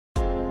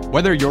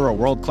Whether you're a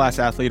world-class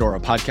athlete or a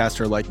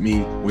podcaster like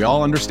me, we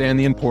all understand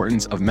the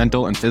importance of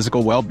mental and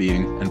physical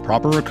well-being and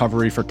proper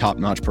recovery for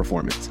top-notch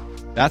performance.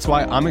 That's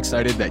why I'm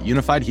excited that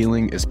Unified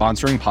Healing is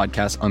sponsoring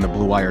podcasts on the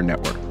Blue Wire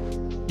Network.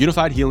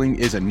 Unified Healing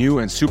is a new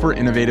and super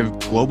innovative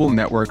global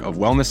network of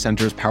wellness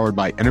centers powered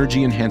by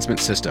Energy Enhancement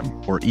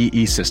System, or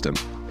EE System.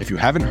 If you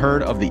haven't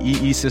heard of the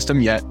EE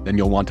System yet, then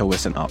you'll want to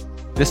listen up.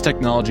 This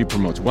technology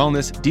promotes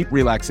wellness, deep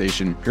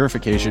relaxation,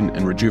 purification,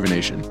 and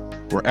rejuvenation.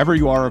 Wherever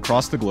you are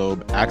across the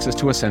globe, access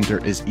to a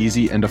center is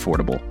easy and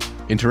affordable.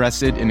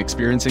 Interested in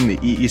experiencing the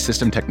EE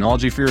System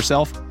technology for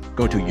yourself?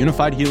 Go to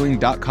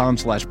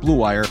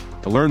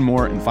unifiedhealing.com/bluewire to learn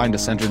more and find a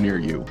center near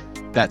you.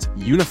 That's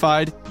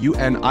unified,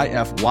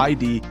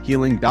 UNIFYD,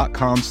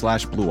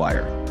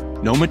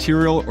 healing.com/bluewire. No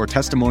material or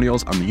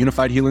testimonials on the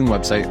Unified Healing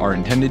website are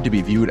intended to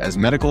be viewed as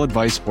medical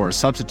advice or a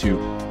substitute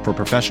for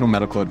professional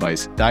medical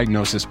advice,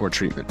 diagnosis, or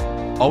treatment.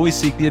 Always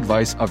seek the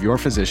advice of your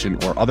physician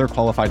or other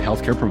qualified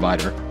healthcare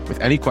provider with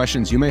any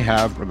questions you may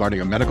have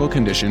regarding a medical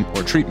condition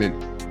or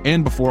treatment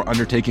and before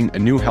undertaking a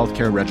new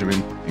healthcare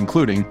regimen,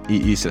 including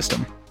EE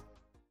System.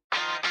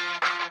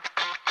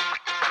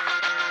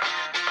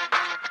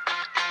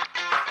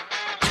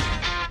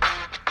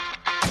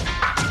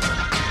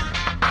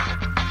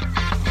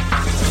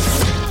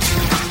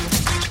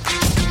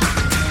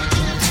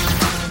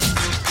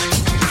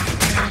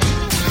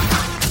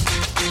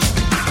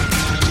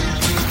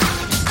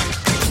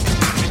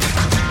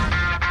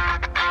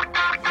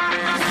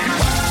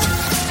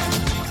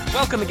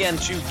 Welcome again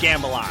to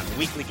Gamble On, the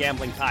weekly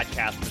gambling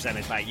podcast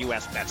presented by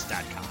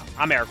USBets.com.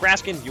 I'm Eric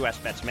Raskin,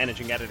 USBets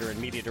Managing Editor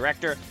and Media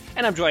Director,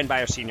 and I'm joined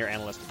by our senior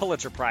analyst,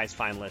 Pulitzer Prize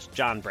finalist,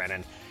 John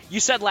Brennan. You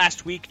said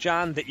last week,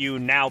 John, that you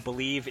now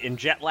believe in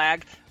jet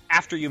lag.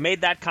 After you made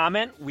that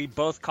comment, we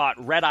both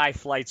caught red-eye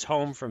flights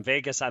home from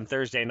Vegas on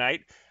Thursday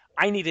night.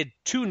 I needed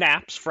 2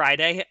 naps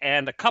Friday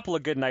and a couple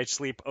of good nights'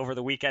 sleep over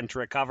the weekend to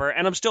recover,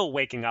 and I'm still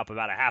waking up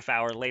about a half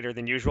hour later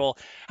than usual.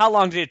 How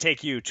long did it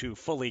take you to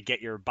fully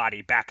get your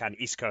body back on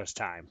East Coast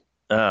time?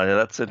 Yeah,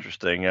 that's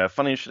interesting.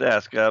 Funny you should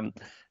ask.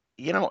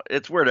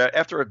 It's weird.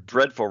 After a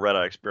dreadful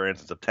red-eye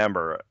experience in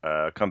September,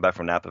 come back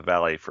from Napa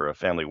Valley for a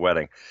family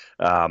wedding,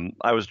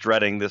 I was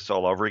dreading this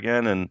all over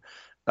again.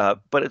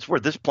 But it's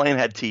weird. This plane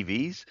had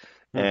TVs,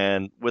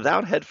 and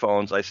without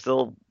headphones, I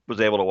still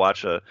was able to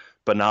watch a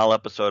banal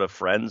episode of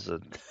Friends.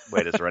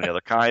 Wait, is there any other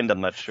kind?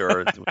 I'm not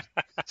sure.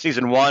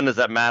 Season 1, does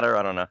that matter?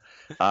 I don't know.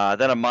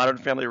 Then a Modern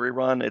Family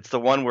rerun. It's the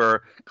one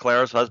where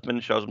Claire's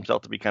husband shows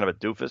himself to be kind of a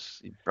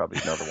doofus. You probably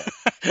know the one.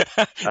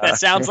 That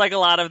sounds like a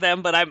lot of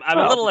them, but I'm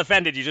a little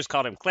offended you just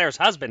called him Claire's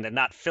husband and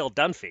not Phil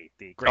Dunphy,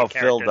 the great character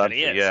Phil that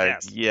he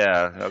is.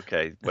 Yeah,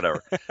 okay,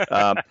 whatever.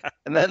 And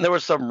then there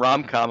was some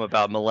rom-com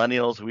about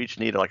millennials who each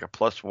need like a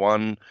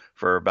 +1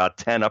 for about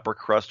 10 upper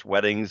crust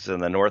weddings in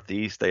the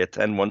Northeast. They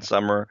attend one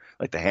summer,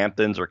 like the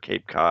Hamptons or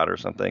Cape Cod or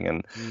something,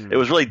 and it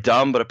was really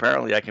dumb, but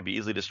apparently I can be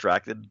easily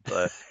distracted.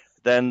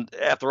 Then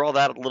after all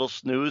that, a little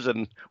snooze,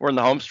 and we're in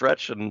the home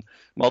stretch and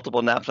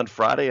multiple naps on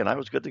Friday, and I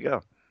was good to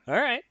go. All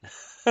right.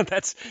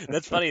 That's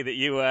funny that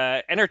you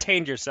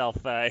entertained yourself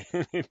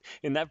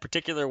in that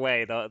particular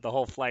way the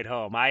whole flight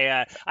home.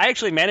 I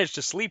actually managed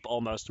to sleep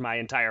almost my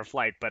entire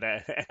flight, but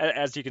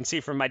as you can see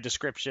from my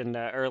description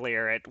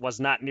earlier, it was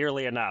not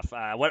nearly enough.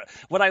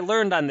 What I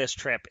learned on this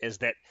trip is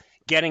that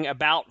getting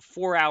about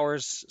 4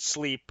 hours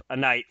sleep a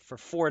night for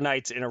 4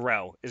 nights in a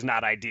row is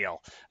not ideal.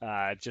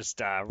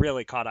 Just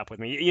really caught up with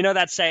me. You know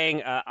that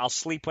saying, I'll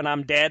sleep when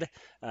I'm dead?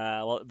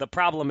 Well, the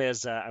problem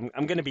is I'm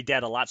going to be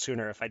dead a lot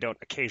sooner if I don't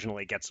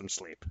occasionally get some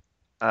sleep.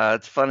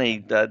 It's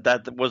funny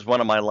that was one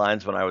of my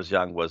lines when I was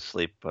young, was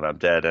sleep when I'm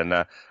dead.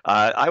 And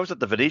I was at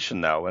the Venetian,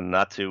 though, and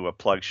not to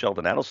plug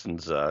Sheldon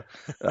Adelson's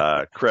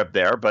crib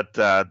there, but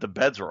the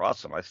beds were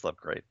awesome. I slept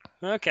great.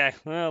 Okay.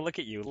 Well, look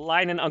at you,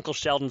 lining Uncle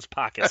Sheldon's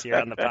pockets here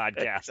on the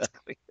podcast.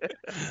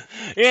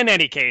 In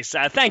any case,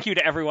 thank you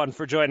to everyone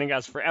for joining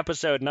us for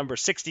episode number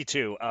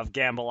 62 of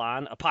Gamble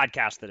On, a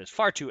podcast that is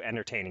far too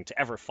entertaining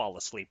to ever fall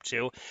asleep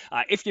to.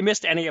 If you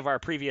missed any of our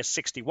previous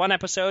 61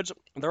 episodes,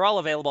 they're all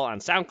available on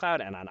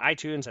SoundCloud and on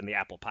iTunes and the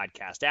Apple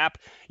Podcast app.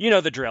 You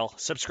know the drill.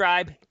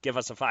 Subscribe, give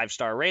us a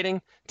 5-star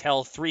rating,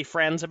 tell 3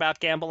 friends about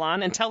Gamble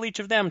On, and tell each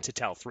of them to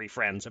tell 3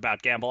 friends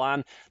about Gamble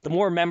On. The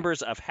more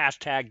members of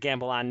hashtag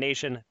Gamble On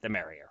Nation, the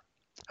merrier.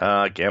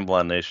 Gamble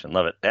On Nation.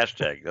 Love it.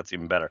 Hashtag. That's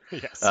even better.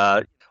 Yes.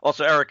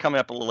 Also, Eric, coming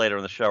up a little later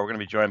in the show, we're going to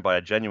be joined by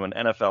a genuine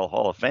NFL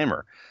Hall of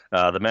Famer,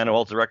 the man who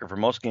holds the record for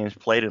most games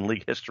played in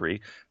league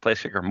history,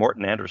 place kicker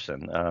Morton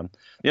Anderson. The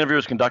interview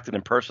was conducted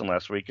in person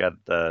last week at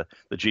the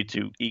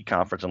G2E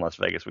conference in Las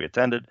Vegas we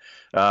attended,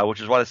 which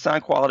is why the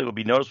sound quality will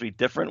be noticeably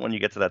different when you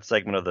get to that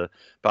segment of the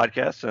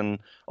podcast, and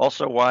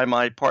also why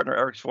my partner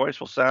Eric's voice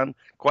will sound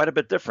quite a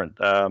bit different.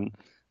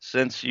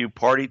 since you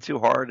partied too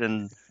hard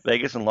in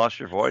Vegas and lost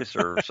your voice,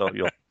 or so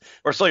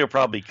you'll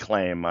probably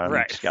claim. I'm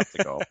Right.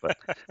 skeptical, but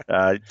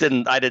I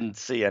didn't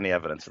see any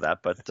evidence of that.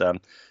 But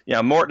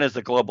Morten is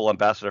the global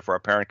ambassador for our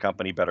parent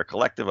company, Better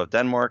Collective of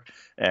Denmark,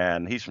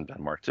 and he's from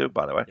Denmark too,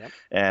 by the way. Yep.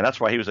 And that's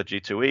why he was at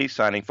G2E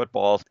signing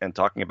footballs and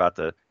talking about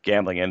the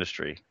gambling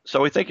industry.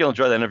 So we think you'll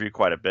enjoy the interview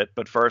quite a bit.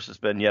 But first, it's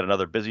been yet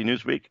another busy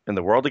news week in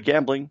the world of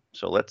gambling.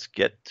 So let's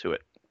get to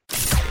it.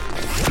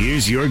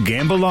 Here's your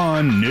Gamble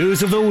On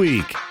News of the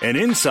Week, an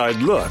inside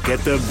look at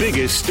the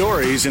biggest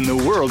stories in the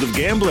world of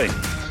gambling.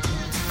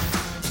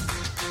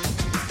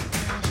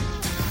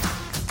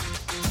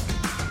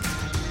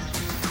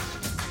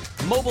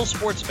 Mobile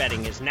sports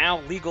betting is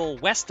now legal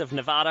west of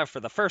Nevada for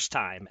the first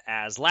time,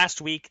 as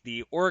last week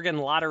the Oregon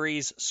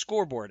Lottery's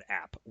Scoreboard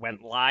app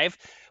went live.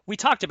 We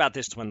talked about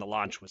this when the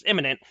launch was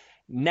imminent.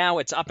 Now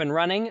it's up and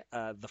running,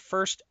 the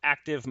first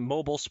active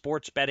mobile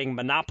sports betting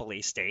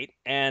monopoly state.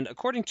 And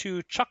according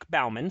to Chuck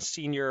Bauman,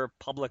 Senior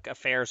Public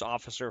Affairs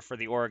Officer for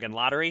the Oregon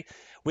Lottery,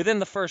 within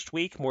the first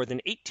week, more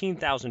than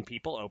 18,000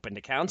 people opened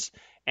accounts,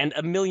 and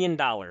 $1 million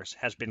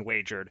has been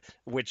wagered,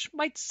 which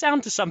might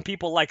sound to some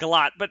people like a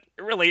lot, but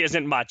it really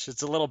isn't much.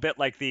 It's a little bit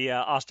like the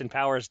Austin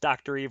Powers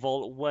Dr.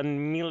 Evil $1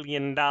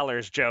 million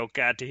joke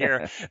to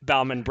hear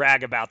Bauman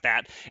brag about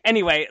that.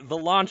 Anyway, the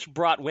launch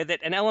brought with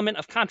it an element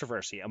of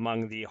controversy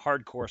among the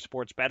hardcore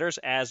sports bettors,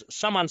 as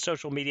some on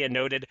social media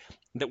noted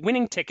that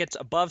winning tickets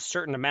above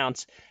certain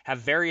amounts have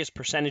various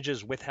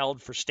percentages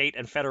withheld for state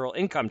and federal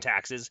income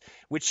taxes,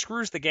 which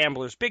screws the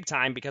gamblers big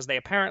time because they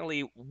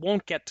apparently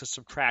won't get to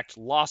subtract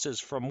losses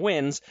from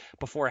wins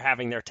before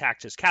having their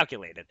taxes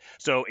calculated.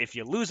 So if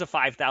you lose a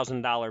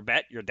 $5,000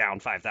 bet, you're down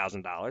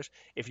 $5,000.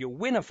 If you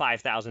win a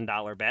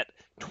 $5,000 bet,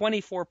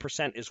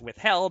 24% is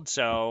withheld,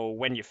 so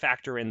when you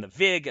factor in the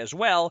VIG as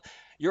well,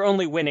 you're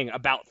only winning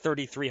about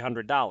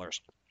 $3,300.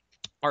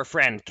 Our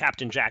friend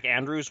Captain Jack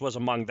Andrews was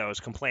among those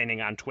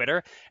complaining on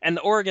Twitter, and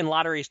the Oregon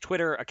Lottery's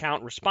Twitter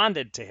account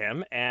responded to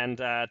him, and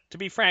to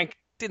be frank,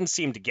 didn't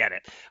seem to get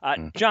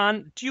it.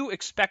 John, do you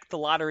expect the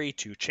lottery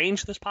to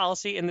change this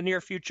policy in the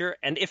near future?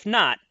 And if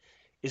not,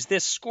 is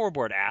this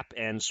Scoreboard app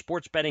and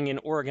sports betting in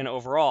Oregon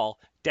overall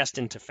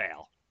destined to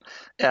fail?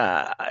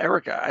 Yeah,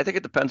 Eric, I think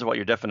it depends on what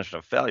your definition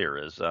of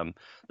failure is.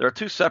 There are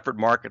two separate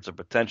markets of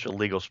potential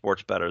legal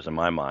sports bettors in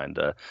my mind.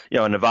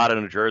 In Nevada,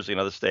 New Jersey,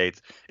 and other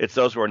states, it's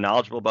those who are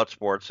knowledgeable about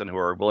sports and who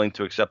are willing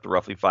to accept the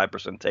roughly 5%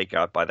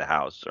 takeout by the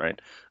house, right?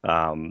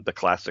 The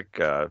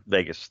classic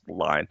Vegas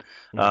line.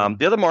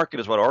 The other market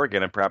is what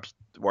Oregon and perhaps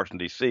Washington,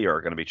 D.C. are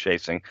going to be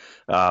chasing.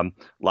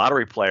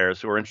 Lottery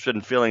players who are interested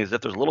in feeling as if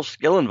there's a little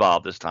skill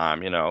involved this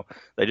time.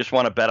 They just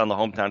want to bet on the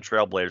hometown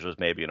Trailblazers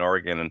maybe in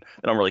Oregon, and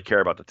they don't really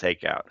care about the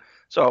takeout.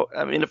 So,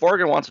 I mean, if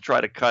Oregon wants to try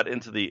to cut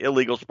into the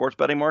illegal sports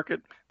betting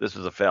market, this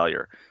is a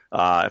failure.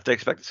 If they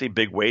expect to see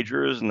big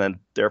wagers and then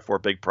therefore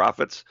big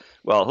profits,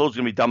 well, who's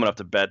going to be dumb enough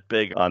to bet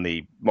big on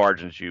the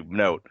margins you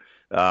note?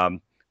 I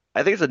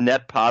think it's a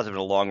net positive in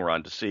the long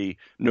run to see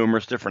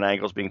numerous different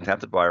angles being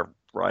tempted by a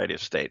variety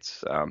of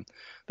states.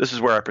 This is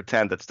where I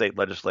pretend that state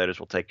legislators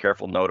will take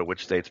careful note of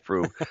which states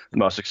prove the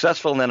most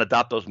successful and then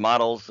adopt those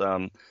models.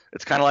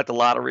 It's kind of like the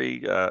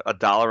lottery, a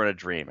dollar and a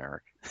dream,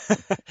 Eric.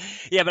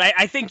 Yeah, but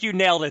I think you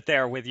nailed it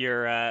there with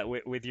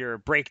your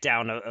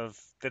breakdown of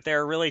that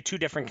there are really two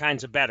different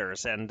kinds of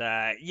bettors. And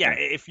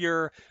if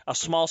you're a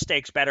small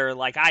stakes bettor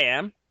like I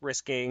am,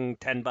 risking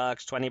 $10,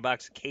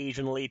 $20,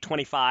 occasionally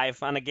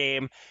 25 on a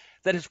game,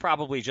 then it's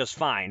probably just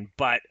fine.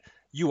 But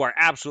you are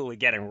absolutely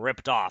getting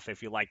ripped off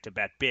if you like to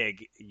bet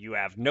big. You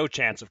have no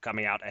chance of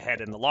coming out ahead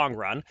in the long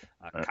run,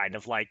 kind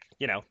of like,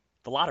 the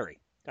lottery.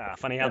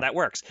 Funny how that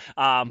works.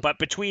 But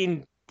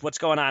between what's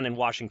going on in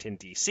Washington,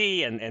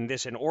 D.C. and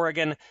this in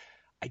Oregon,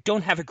 I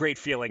don't have a great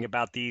feeling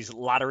about these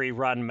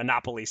lottery-run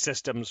monopoly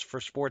systems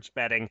for sports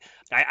betting.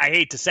 I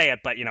hate to say it,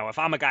 but, if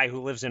I'm a guy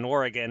who lives in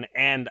Oregon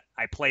and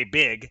I play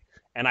big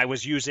and I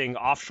was using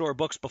offshore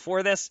books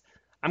before this,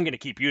 I'm going to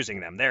keep using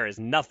them. There is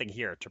nothing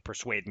here to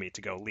persuade me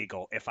to go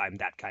legal if I'm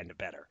that kind of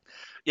bettor.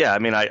 Yeah, I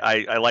mean,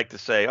 I like to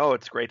say,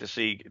 it's great to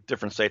see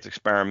different states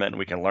experiment and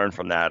we can learn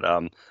from that.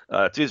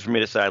 It's easy for me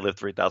to say I live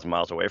 3,000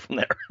 miles away from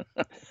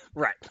there.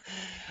 Right.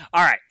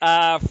 All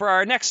right. For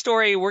our next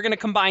story, we're going to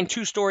combine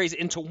two stories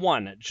into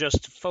one,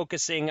 just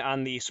focusing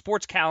on the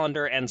sports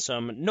calendar and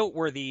some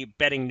noteworthy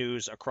betting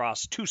news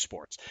across two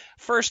sports.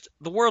 First,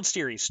 the World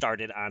Series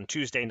started on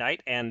Tuesday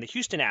night, and the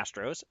Houston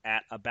Astros,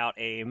 at about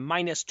a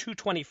minus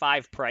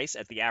 225 price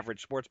at the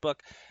average sportsbook,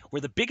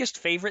 were the biggest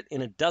favorite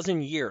in a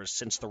dozen years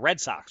since the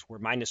Red Sox were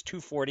minus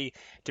 240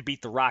 to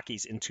beat the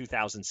Rockies in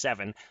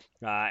 2007.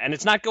 And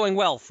it's not going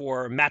well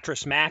for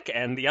Mattress Mac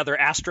and the other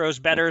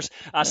Astros bettors.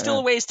 Still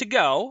a ways to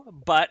go,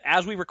 but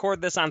as we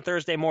record this on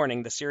Thursday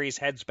morning, the series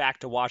heads back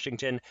to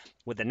Washington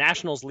with the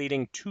Nationals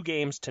leading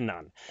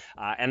 2-0.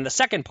 And the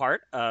second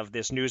part of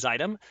this news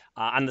item,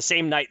 on the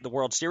same night the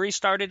World Series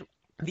started,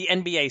 the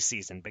NBA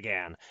season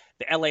began.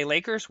 The LA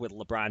Lakers, with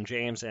LeBron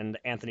James and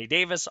Anthony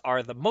Davis,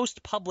 are the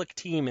most public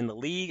team in the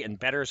league, and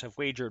bettors have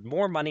wagered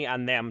more money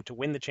on them to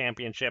win the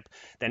championship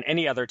than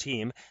any other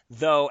team,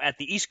 though at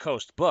the East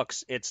Coast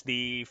books, it's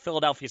the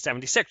Philadelphia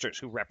 76ers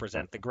who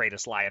represent the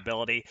greatest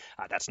liability.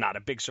 That's not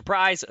a big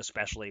surprise,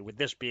 especially with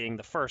this being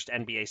the first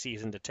NBA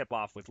season to tip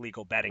off with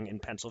legal betting in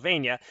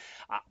Pennsylvania.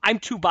 I'm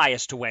too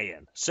biased to weigh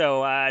in.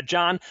 So,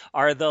 John,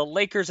 are the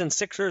Lakers and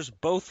Sixers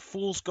both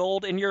fool's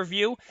gold in your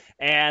view?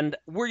 And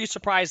were you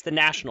surprised the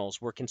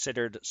Nationals were considered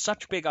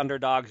such big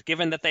underdogs,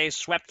 given that they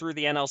swept through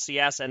the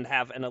NLCS and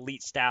have an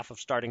elite staff of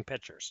starting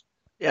pitchers?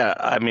 Yeah,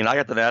 I mean, I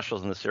got the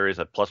Nationals in the series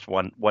at plus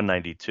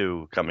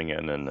 192 coming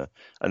in, and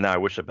now I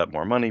wish I bet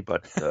more money,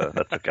 but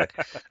that's okay.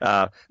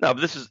 No,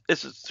 but this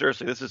is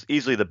seriously, this is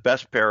easily the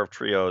best pair of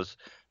trios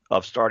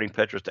of starting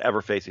pitchers to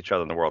ever face each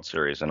other in the World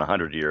Series in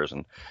 100 years.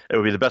 And it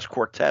would be the best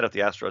quartet if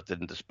the Astros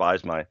didn't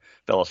despise my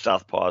fellow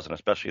Southpaws and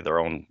especially their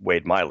own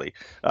Wade Miley.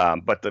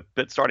 But the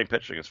starting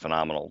pitching is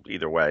phenomenal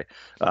either way.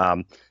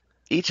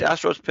 Each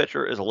Astros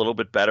pitcher is a little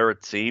bit better,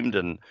 it seemed,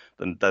 than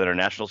their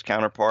Nationals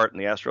counterpart,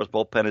 and the Astros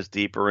bullpen is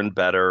deeper and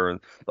better, and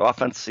the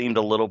offense seemed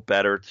a little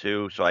better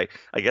too. So I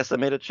guess that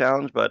made a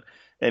challenge, but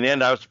in the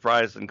end, I was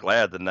surprised and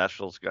glad the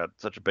Nationals got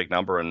such a big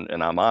number,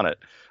 and I'm on it.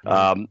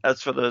 Mm-hmm.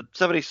 As for the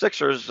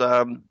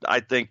 76ers, I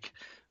think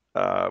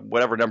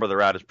whatever number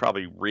they're at is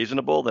probably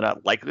reasonable. They're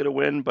not likely to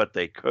win, but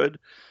they could.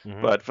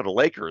 Mm-hmm. But for the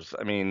Lakers,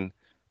 I mean,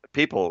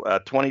 people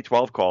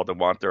 2012 called to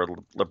want their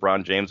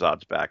LeBron James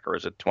odds back, or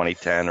is it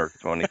 2010 or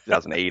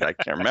 2008? I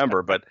can't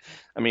remember. But,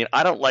 I mean,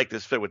 I don't like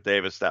this fit with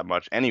Davis that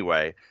much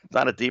anyway. It's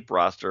not a deep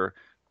roster.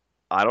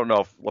 I don't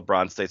know if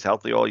LeBron stays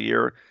healthy all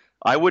year.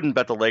 I wouldn't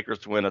bet the Lakers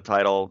to win a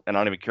title, and I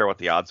don't even care what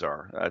the odds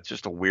are. It's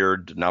just a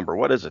weird number.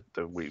 What is it?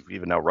 Do we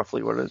even know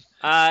roughly what it is?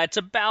 It's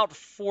about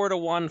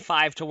 4-1,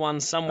 5-1,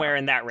 somewhere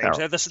in that range.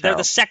 They're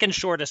the second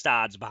shortest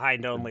odds,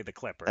 behind only the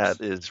Clippers. That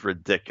is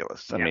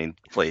ridiculous. I mean,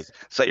 please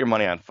set your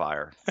money on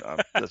fire.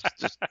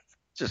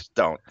 Just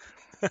don't.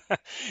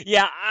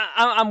 Yeah,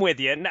 I'm with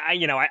you. And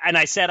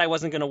I said I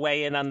wasn't going to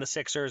weigh in on the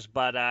Sixers,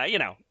 but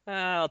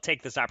I'll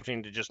take this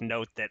opportunity to just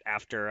note that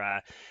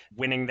after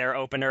winning their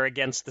opener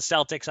against the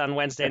Celtics on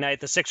Wednesday night,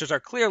 the Sixers are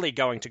clearly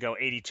going to go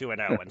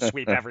 82-0 and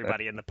sweep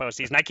everybody in the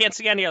postseason. I can't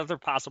see any other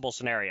possible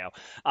scenario.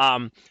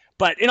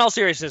 But in all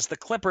seriousness, the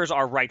Clippers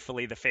are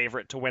rightfully the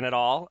favorite to win it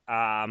all.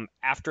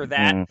 After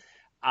that,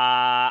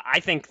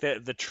 I think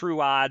the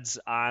true odds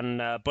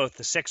on both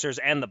the Sixers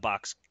and the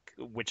Bucks,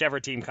 whichever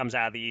team comes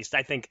out of the East,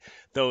 I think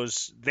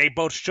they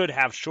both should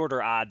have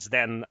shorter odds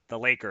than the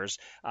Lakers.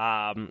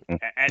 At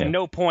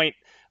no point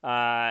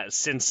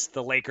since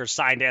the Lakers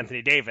signed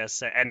Anthony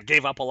Davis and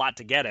gave up a lot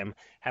to get him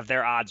have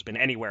their odds been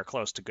anywhere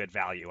close to good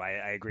value.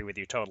 I agree with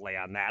you totally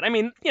on that. I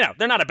mean,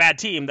 they're not a bad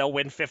team. They'll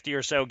win 50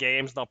 or so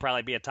games. They'll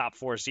probably be a top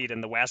 4 seed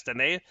in the West, and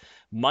they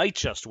might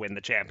just win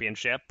the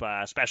championship,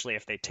 especially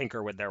if they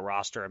tinker with their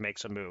roster and make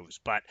some moves.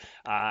 But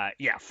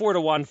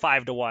 4-1,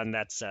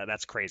 5-1,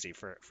 that's crazy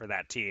for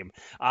that team.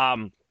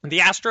 The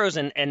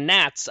Astros and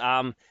Nats,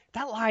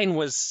 that line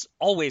was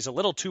always a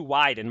little too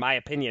wide, in my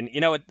opinion.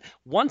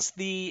 Once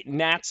the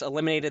Nats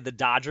eliminated the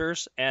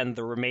Dodgers and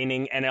the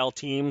remaining NL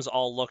teams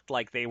all looked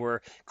like they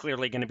were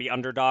clearly going to be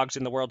underdogs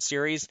in the World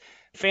Series,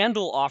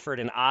 FanDuel offered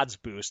an odds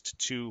boost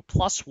to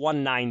plus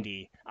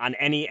 190 on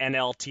any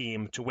NL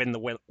team to win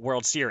the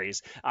World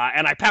Series,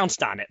 and I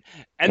pounced on it.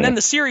 And then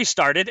the series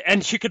started,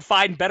 and you could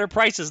find better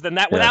prices than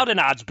that without an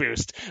odds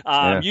boost.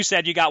 You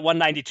said you got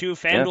 192.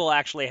 FanDuel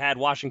actually had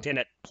Washington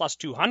at plus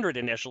 200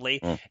 initially,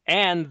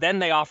 and then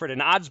they offered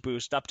an odds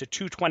boost up to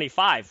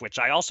 225, which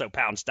I also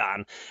pounced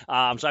on.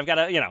 So I've got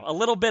a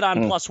little bit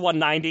on plus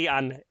 190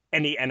 on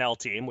any NL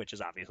team, which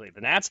is obviously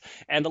the Nats,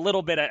 and a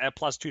little bit at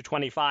plus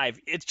 225.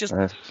 It's just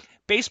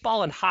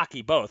baseball and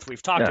hockey both.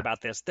 We've talked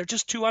about this. They're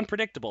just too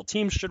unpredictable.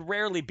 Teams should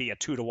rarely be a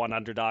 2-1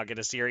 underdog in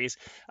a series,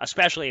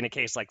 especially in a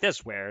case like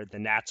this where the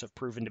Nats have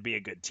proven to be a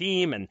good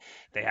team and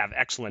they have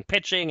excellent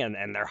pitching and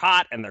they're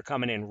hot and they're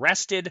coming in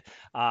rested.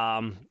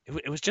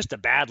 It was just a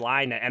bad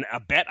line, and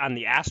a bet on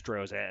the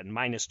Astros at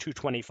minus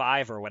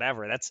 225 or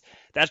whatever. That's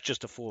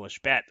just a foolish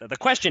bet. The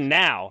question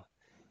now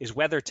is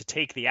whether to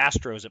take the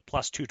Astros at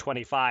plus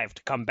 225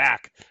 to come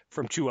back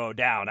from 2-0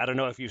 down. I don't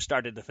know if you've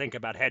started to think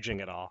about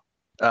hedging at all.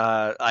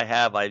 I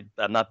have.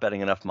 I'm not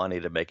betting enough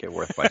money to make it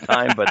worth my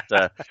time,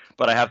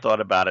 but I have thought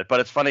about it. But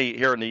it's funny,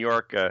 here in New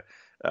York,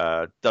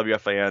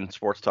 WFAN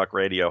Sports Talk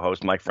Radio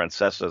host Mike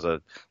Francesa is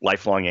a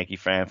lifelong Yankee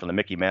fan from the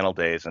Mickey Mantle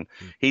days, and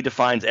he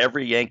defines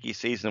every Yankee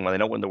season when they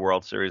don't win the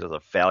World Series as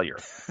a failure.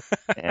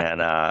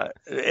 And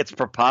it's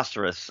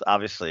preposterous,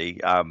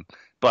 obviously,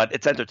 but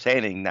it's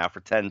entertaining now for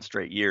 10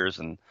 straight years.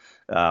 And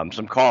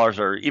some callers,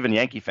 or even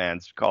Yankee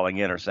fans calling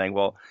in, are saying,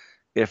 well,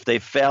 if they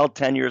failed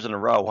 10 years in a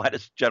row, why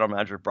does general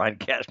manager Brian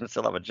Cashman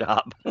still have a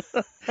job?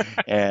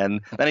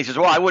 And then he says,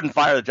 well, I wouldn't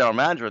fire the general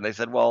manager. And they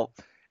said, well,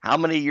 how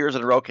many years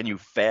in a row can you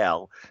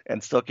fail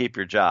and still keep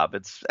your job?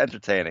 It's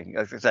entertaining.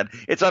 Like I said,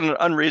 it's an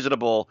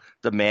unreasonable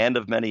demand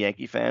of many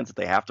Yankee fans that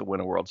they have to win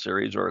a World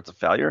Series or it's a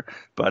failure,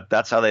 but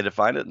that's how they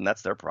define it, and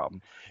that's their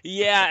problem.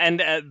 Yeah,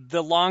 and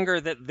the longer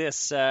that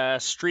this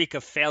streak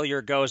of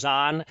failure goes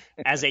on,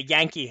 as a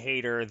Yankee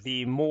hater,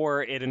 the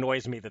more it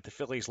annoys me that the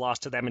Phillies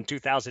lost to them in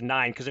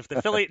 2009. Because if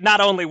the Phillies, not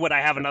only would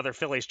I have another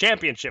Phillies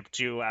championship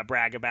to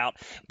brag about,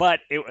 but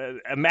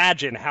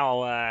imagine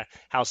how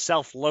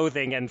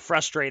self-loathing and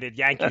frustrated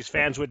Yankees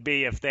fans would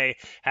be if they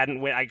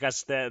hadn't. I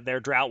guess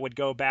their drought would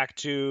go back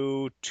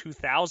to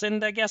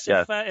 2000. I guess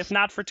yes. if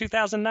not for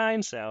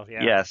 2009. So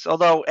yeah. Yes,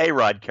 although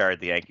A-Rod carried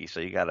the Yankees, so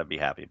you got to be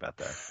happy about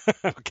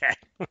that. Okay.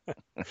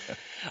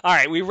 All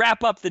right, we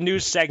wrap up the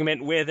news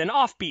segment with an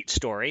offbeat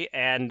story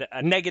and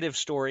a negative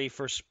story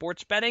for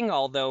sports betting,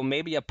 although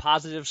maybe a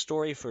positive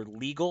story for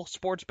legal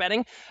sports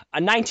betting.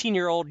 A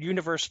 19-year-old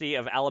University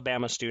of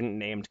Alabama student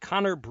named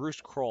Connor Bruce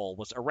Kroll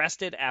was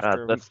arrested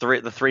after...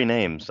 the three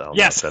names, though.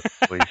 Yes. That's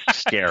really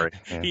scary.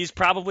 Yeah. He's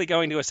probably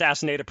going to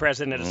assassinate a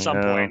president at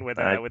some point with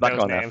those names.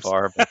 That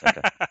far, but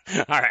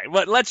okay. All right,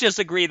 well, let's just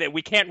agree that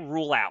we can't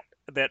rule out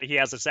that he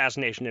has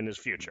assassination in his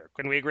future.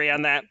 Can we agree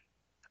on that?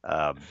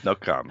 No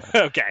comment.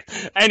 Okay.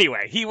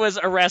 Anyway, he was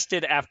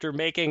arrested after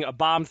making a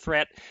bomb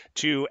threat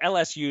to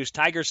LSU's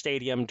Tiger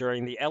Stadium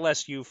during the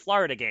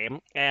LSU-Florida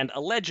game, and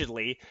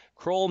allegedly,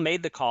 Kroll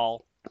made the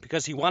call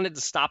because he wanted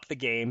to stop the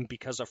game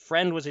because a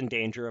friend was in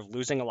danger of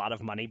losing a lot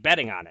of money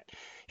betting on it.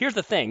 Here's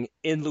the thing.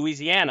 In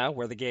Louisiana,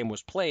 where the game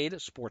was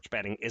played, sports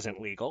betting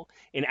isn't legal.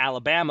 In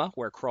Alabama,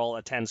 where Kroll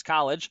attends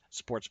college,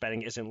 sports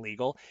betting isn't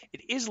legal.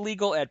 It is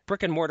legal at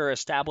brick-and-mortar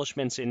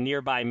establishments in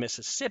nearby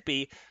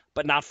Mississippi,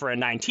 but not for a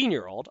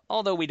 19-year-old,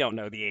 although we don't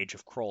know the age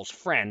of Kroll's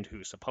friend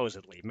who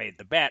supposedly made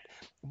the bet.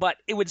 But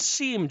it would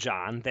seem,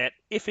 John, that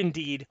if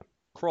indeed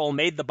Kroll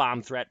made the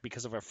bomb threat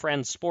because of a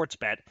friend's sports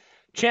bet,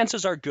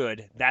 chances are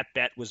good that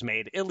bet was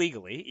made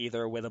illegally,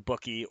 either with a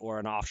bookie or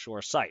an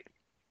offshore site.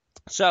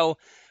 So,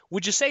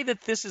 would you say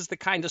that this is the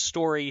kind of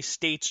story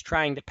states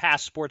trying to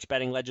pass sports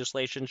betting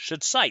legislation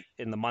should cite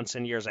in the months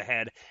and years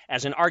ahead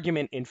as an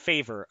argument in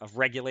favor of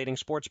regulating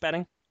sports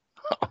betting?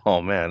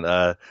 Oh, man.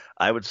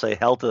 I would say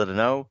hell to the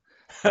no.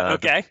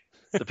 Okay.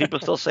 Do people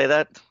still say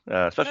that?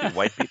 Especially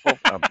white people?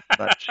 I'm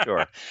not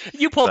sure.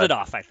 You pulled it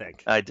off, I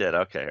think. I did.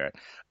 Okay.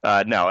 All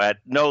right. No, at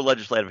no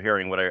legislative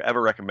hearing would I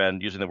ever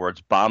recommend using the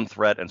words bomb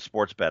threat and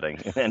sports betting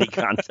in any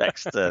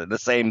context, the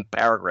same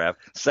paragraph,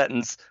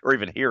 sentence, or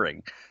even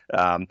hearing.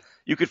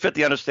 You could fit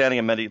the understanding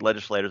of many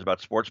legislators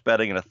about sports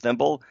betting in a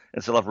thimble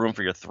and still have room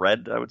for your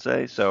thread, I would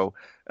say. So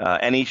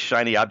any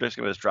shiny object's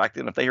going to distract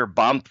them. If they hear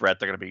bomb threat,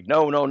 they're going to be,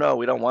 no,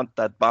 we don't want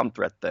that bomb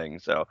threat thing.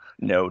 So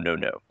no.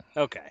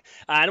 Okay.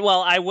 And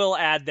well, I will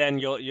add then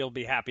you'll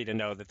be happy to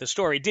know that the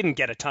story didn't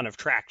get a ton of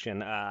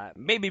traction,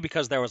 maybe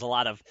because there was a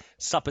lot of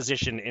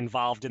supposition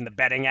involved in the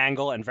betting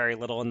angle and very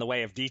little in the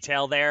way of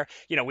detail there.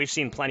 You know, we've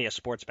seen plenty of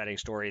sports betting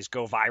stories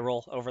go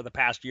viral over the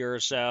past year or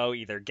so,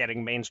 either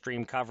getting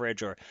mainstream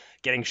coverage or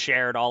getting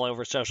shared all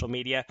over social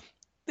media.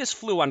 This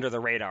flew under the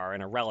radar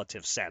in a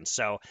relative sense.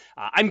 So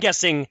I'm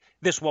guessing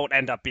this won't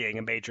end up being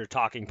a major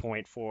talking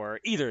point for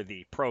either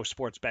the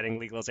pro-sports betting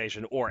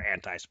legalization or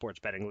anti-sports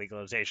betting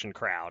legalization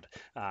crowd.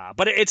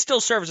 But it still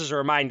serves as a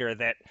reminder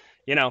that,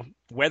 you know,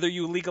 whether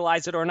you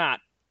legalize it or not,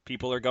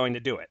 people are going to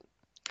do it.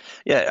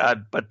 Yeah,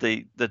 but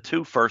the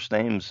two first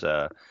names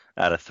out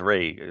of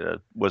three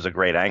was a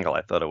great angle.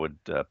 I thought it would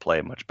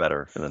play much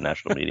better in the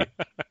national media.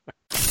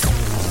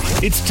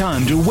 It's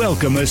time to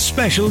welcome a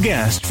special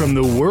guest from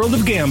the world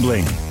of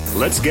gambling.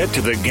 Let's get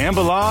to the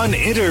Gamble On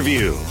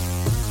interview.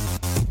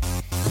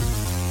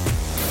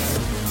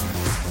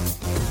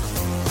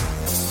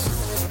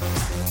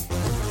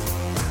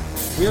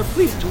 We are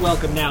pleased to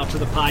welcome now to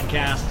the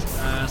podcast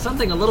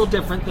something a little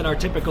different than our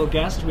typical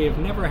guest. We have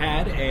never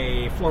had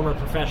a former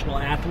professional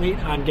athlete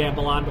on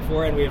Gamble On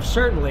before, and we have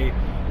certainly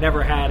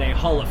never had a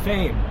Hall of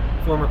Fame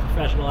former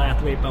professional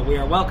athlete, but we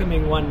are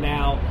welcoming one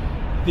now.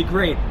 The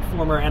great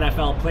former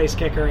NFL place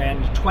kicker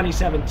and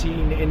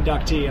 2017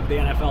 inductee of the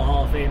NFL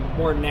Hall of Fame,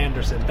 Morten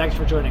Andersen. Thanks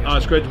for joining us. Oh,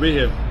 it's great to be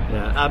here.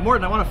 Yeah,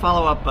 Morten, I want to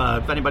follow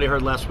up. If anybody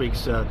heard last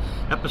week's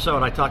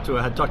episode, I had talked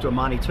to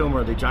Amani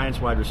Toomer, the Giants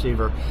wide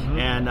receiver,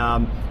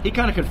 and he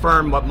kind of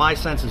confirmed what my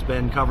sense has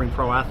been covering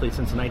pro athletes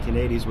since the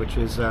 1980s, which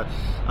is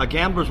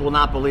gamblers will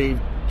not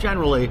believe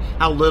generally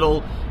how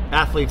little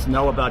athletes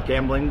know about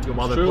gambling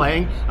while they're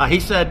playing. He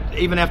said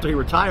even after he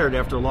retired,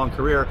 after a long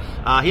career,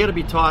 he had to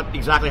be taught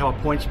exactly how a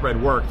point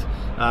spread worked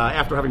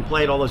after having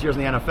played all those years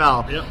in the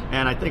NFL. Yep.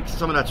 And I think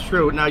some of that's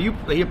true. Now, you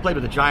played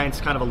with the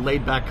Giants, kind of a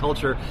laid-back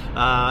culture,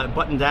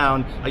 buttoned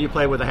down. You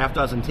played with a half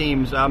dozen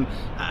teams.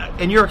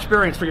 In your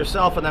experience for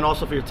yourself and then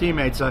also for your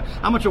teammates,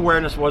 how much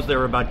awareness was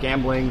there about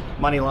gambling,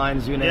 money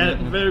lines, you name it?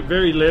 Very,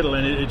 very little.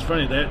 And it's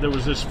funny, there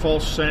was this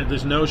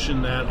this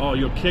notion that,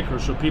 you're kicker,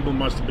 so people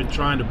must have been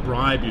trying to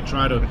bribe you,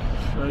 try to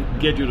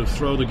get you to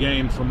throw the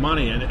game for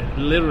money.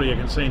 And literally, I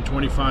can say in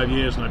 25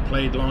 years, and I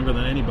played longer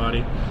than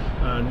anybody,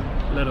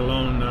 let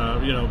alone,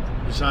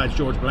 besides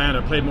George Bland,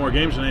 I played more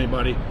games than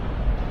anybody.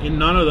 in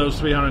none of those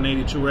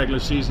 382 regular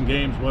season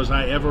games was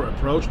I ever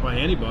approached by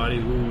anybody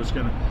who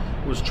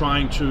was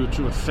trying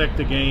to affect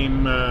the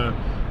game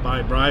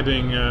by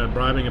bribing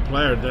a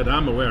player that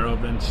I'm aware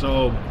of. And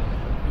so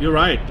you're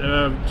right.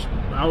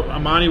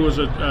 Amani was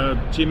a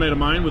teammate of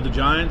mine with the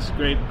Giants,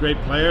 great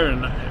player,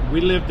 and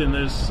we lived in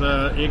this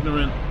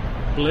ignorant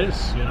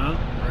bliss,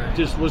 Right.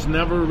 Just was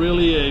never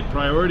really a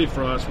priority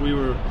for us. We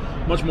were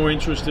much more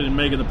interested in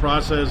making the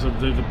process of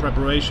the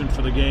preparation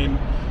for the game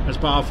as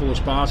powerful as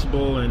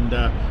possible, and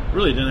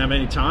really didn't have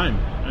any time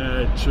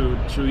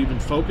to even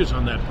focus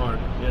on that part,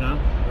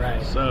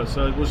 Right.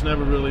 So it was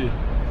never really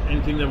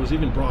anything that was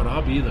even brought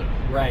up either.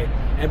 Right.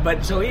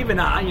 But so even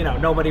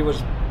nobody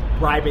was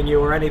bribing you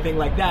or anything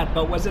like that,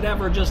 but was it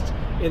ever just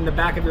in the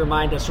back of your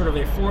mind as sort of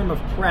a form of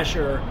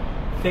pressure,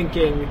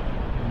 thinking,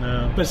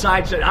 no.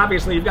 Besides,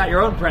 obviously, you've got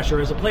your own pressure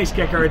as a place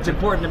kicker. It's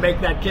important to make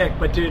that kick.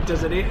 But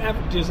does it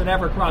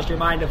ever cross your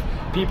mind if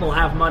people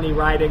have money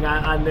riding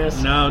on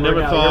this? No,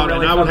 never thought.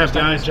 Really, and I would have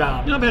guys.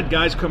 I've had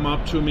guys come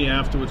up to me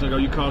afterwards and go,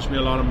 "You cost me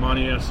a lot of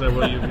money." I said,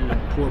 "Well, you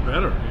poor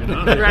better,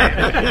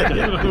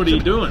 Right. What are you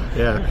doing?"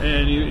 Yeah.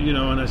 And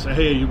and I say,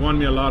 "Hey, you won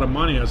me a lot of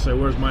money." I say,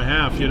 "Where's my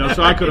half?"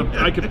 So I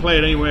could play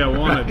it any way I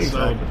wanted.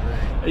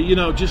 Exactly.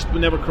 So, just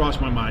never crossed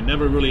my mind.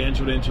 Never really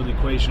entered into the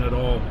equation at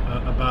all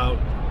about.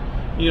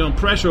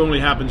 Pressure only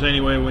happens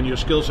anyway when your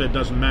skill set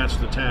doesn't match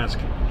the task.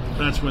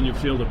 That's when you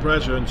feel the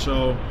pressure. And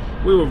so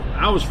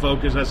I was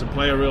focused as a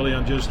player really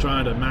on just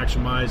trying to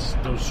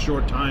maximize those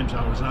short times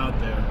I was out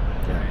there.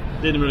 Okay.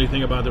 Didn't really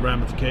think about the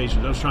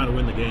ramifications. I was trying to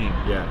win the game.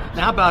 Yeah.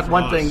 Now, how about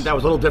one thing that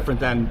was a little different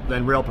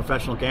than real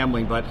professional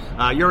gambling, but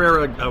your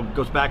era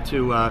goes back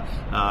to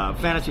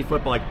fantasy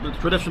football, like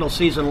traditional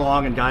season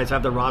long, and guys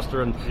have their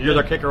roster and you're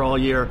their kicker all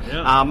year.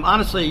 Yeah.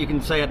 Honestly, you can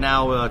say it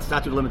now.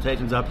 Statute of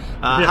limitations up.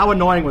 How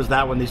annoying was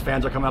that when these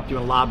fans are coming up to you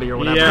in a lobby or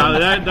whatever?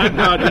 Yeah, that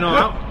got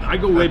I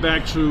go way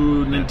back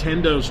to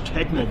Nintendo's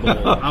Tecmo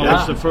Bowl. I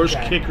was the first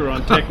kicker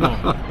on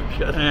Tecmo,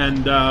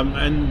 and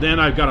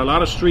then I got a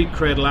lot of street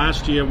cred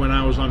last year when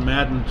I was on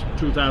Madden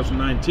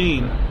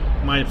 2019.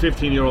 My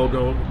 15-year-old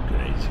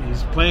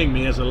he's playing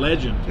me as a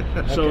legend.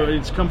 So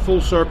it's come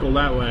full circle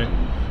that way.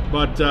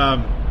 But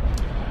the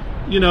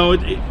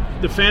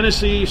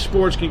fantasy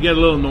sports can get a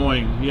little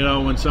annoying.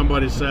 When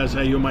somebody says,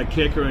 "Hey, you're my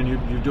kicker and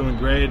you're doing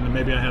great," and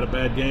maybe I had a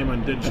bad game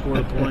and didn't score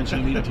the points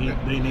they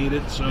need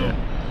it. So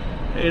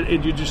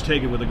you just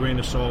take it with a grain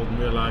of salt and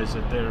realize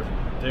that they're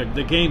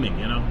gaming.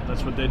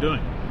 That's what they're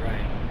doing.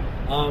 Right.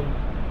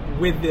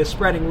 With the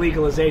spreading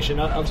legalization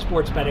of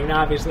sports betting,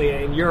 now obviously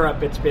in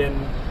Europe it's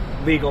been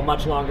legal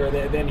much longer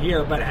than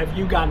here, but have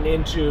you gotten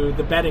into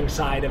the betting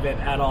side of it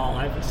at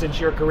all? Since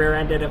your career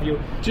ended, have you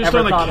just ever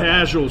on the thought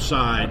casual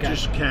side,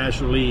 just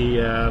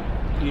casually,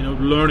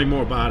 learning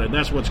more about it?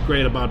 That's what's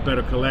great about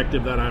Better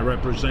Collective that I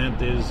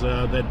represent is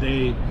that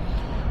they,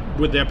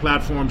 with their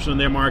platforms and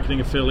their marketing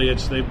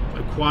affiliates, they've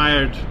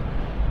acquired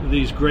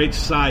these great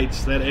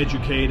sites that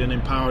educate and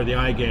empower the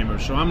iGamer.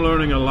 So I'm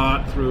learning a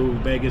lot through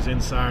Vegas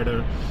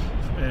Insider,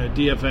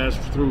 DFS,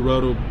 through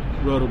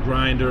Roto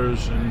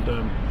Grinders, and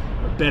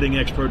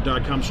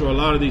bettingexpert.com. So a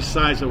lot of these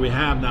sites that we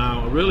have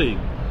now are really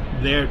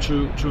there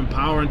to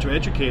empower and to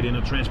educate in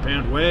a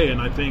transparent way,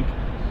 and I think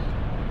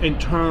in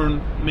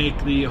turn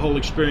make the whole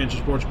experience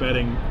of sports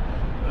betting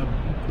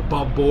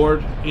above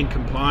board, in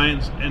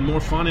compliance, and more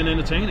fun and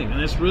entertaining.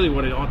 And that's really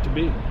what it ought to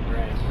be.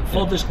 Right.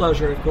 Full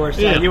disclosure, of course,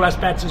 US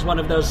Bets is one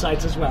of those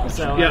sites as well.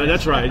 So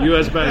that's right.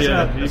 US Bets.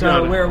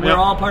 So we're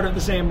all part of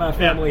the same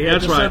family here.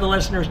 That's just right. so the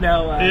listeners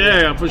know.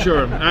 Yeah, for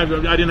sure. I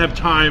didn't have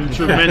time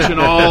to mention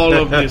all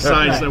of the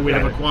sites that we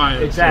have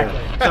acquired. Exactly.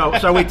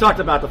 So we talked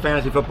about the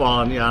fantasy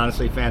football, and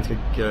honestly, fans could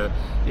go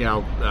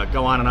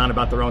on and on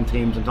about their own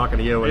teams and talking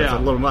to you, and it's a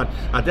little much.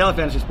 Daily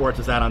Fantasy Sports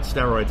is that on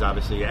steroids,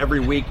 obviously. Every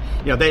week,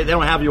 they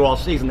don't have you all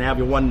season. They have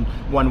you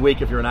one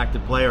week if you're an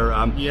active player.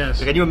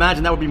 Yes. Can you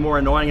imagine that would be more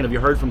annoying? And have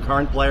you heard from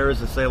current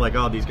players that say, like,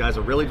 "Oh, these guys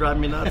are really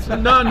driving me nuts"?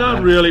 No,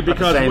 not really,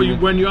 because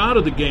when you're out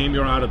of the game,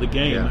 you're out of the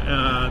game.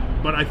 Yeah.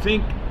 But I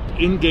think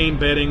in-game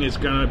betting is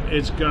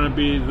gonna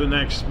be the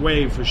next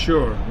wave for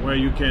sure, where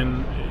you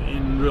can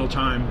in real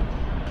time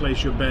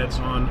place your bets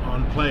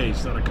on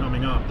plays that are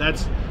coming up.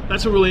 That's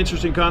a really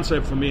interesting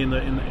concept for me in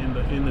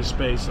the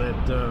space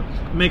that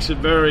makes it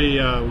very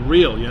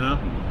real,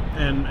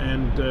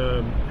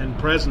 and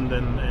present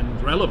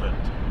and relevant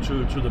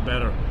to the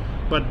bettor.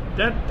 But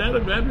that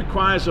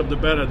requires of the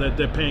bettor that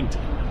they're paying.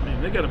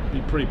 They got to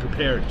be pretty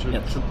prepared to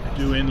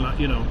do they got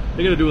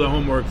to do the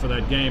homework for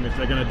that game if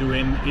they're going to do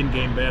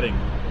in-game betting,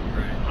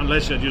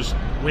 unless they're just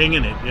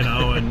winging it,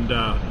 and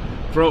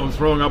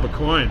throwing up a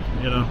coin,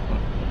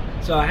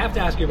 So I have to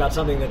ask you about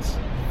something that's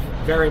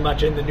very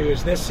much in the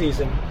news this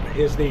season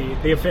is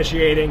the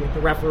officiating,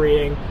 the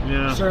refereeing.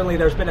 Yeah. Certainly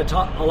there's been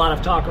a lot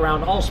of talk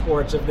around all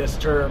sports of this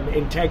term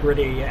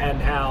integrity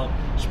and how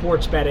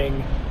sports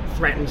betting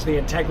threatens the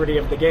integrity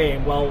of the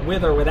game. Well,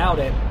 with or without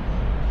it,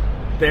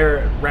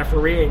 their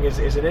refereeing is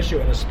an issue,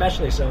 and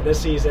especially so this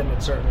season,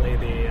 and certainly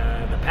the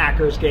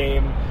Packers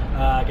game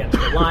against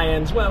the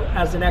Lions. Well,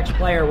 as an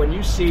ex-player, when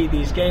you see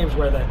these games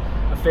where the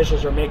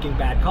officials are making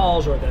bad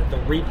calls or the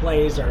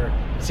replays are,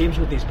 it seems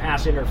with these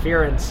pass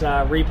interference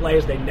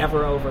replays, they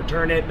never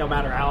overturn it no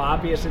matter how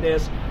obvious it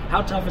is.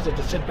 How tough is it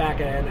to sit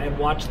back and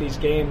watch these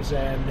games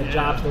and the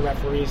jobs the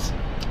referees?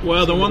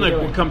 Well, the one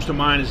that comes to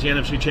mind is the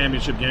NFC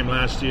Championship game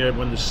last year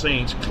when the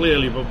Saints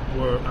clearly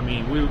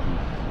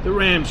the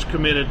Rams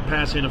committed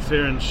pass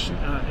interference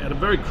at a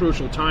very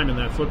crucial time in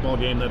that football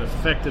game that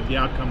affected the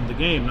outcome of the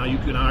game. Now, you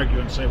can argue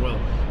and say, well,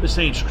 the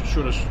Saints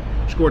should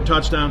have scored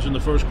touchdowns in the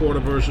first quarter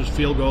versus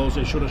field goals.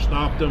 They should have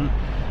stopped them,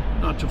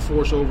 not to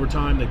force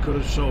overtime. They could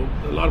have. So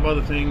a lot of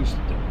other things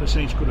the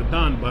Saints could have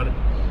done, but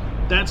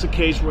that's a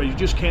case where you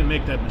just can't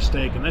make that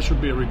mistake, and that should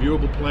be a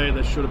reviewable play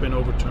that should have been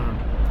overturned.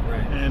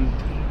 Right. And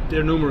there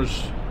are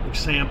numerous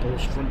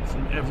examples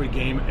from every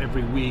game,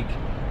 every week,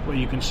 where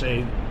you can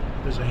say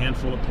there's a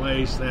handful of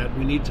plays that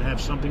we need to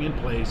have something in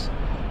place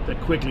that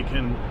quickly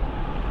can.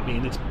 I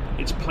mean,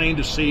 it's plain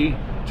to see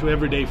to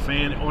everyday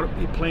fan, or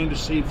plain to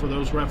see for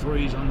those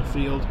referees on the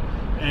field.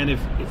 And if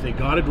they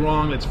got it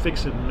wrong, let's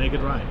fix it and make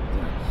it right.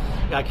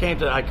 Yeah,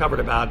 I covered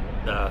about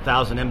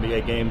 1,000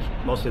 NBA games,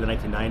 mostly the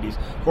 1990s,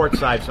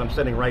 courtside, so I'm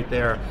sitting right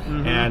there.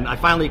 Mm-hmm. And I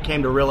finally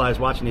came to realize,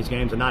 watching these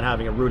games and not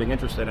having a rooting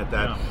interest in it,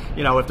 that,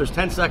 if there's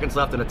 10 seconds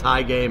left in a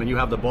tie game and you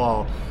have the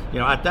ball,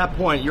 at that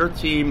point, your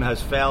team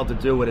has failed to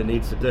do what it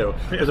needs to do.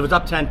 Because if it's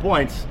up 10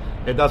 points,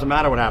 it doesn't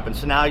matter what happens.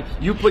 So now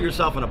you put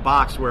yourself in a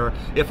box where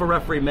if a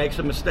referee makes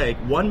a mistake,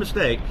 one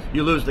mistake,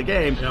 you lose the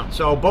game. Yeah.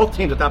 So both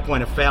teams at that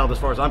point have failed as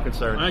far as I'm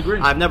concerned. I agree.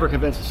 I've never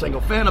convinced a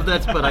single fan of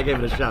this, but I gave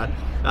it a shot.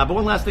 But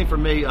one last thing for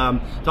me,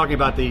 talking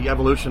about the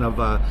evolution of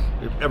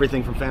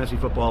everything from fantasy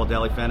football to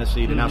daily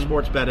fantasy to now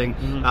sports betting.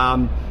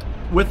 Mm-hmm.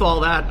 With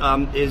all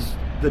that, is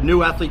the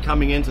new athlete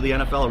coming into the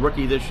NFL, a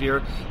rookie this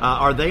year,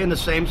 are they in the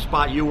same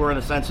spot you were, in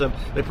a sense of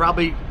they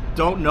probably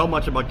don't know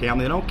much about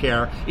gambling, they don't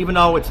care, even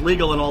though it's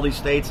legal in all these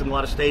states and a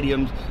lot of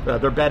stadiums,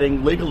 they're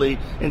betting legally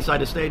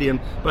inside a stadium,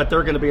 but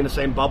they're going to be in the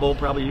same bubble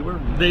probably you were?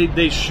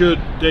 They should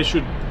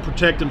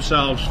protect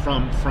themselves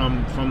from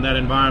that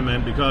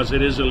environment, because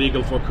it is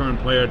illegal for a current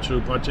player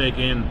to partake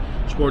in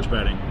sports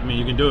betting. I mean,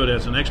 you can do it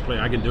as an ex-player.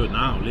 I can do it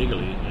now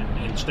legally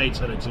in states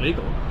that it's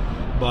legal.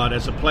 But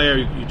as a player,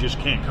 you just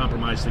can't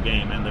compromise the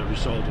game and the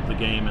result of the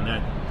game, and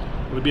that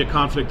would be a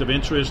conflict of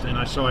interest. And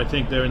I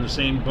think they're in the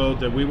same boat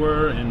that we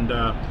were, and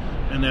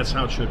that's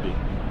how it should be.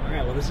 All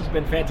right, well, this has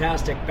been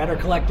fantastic. Better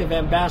Collective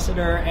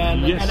Ambassador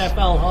and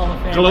NFL Hall of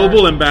Famer.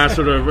 Global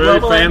Ambassador. Very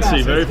Global fancy.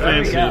 Ambassador. Very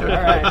fancy. All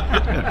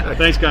right.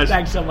 Thanks, guys.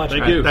 Thanks so much.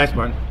 Thank you. Thanks,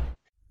 Martin.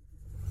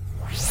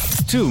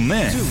 Two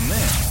men.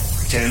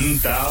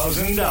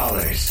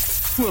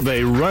 $10,000. Will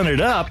they run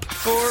it up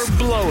or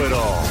blow it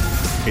all?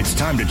 It's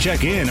time to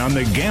check in on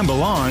the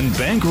Gamble On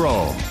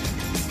Bankroll.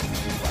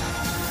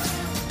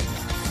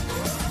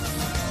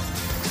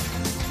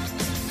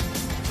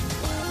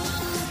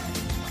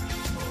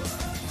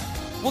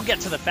 We'll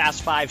get to the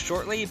Fast Five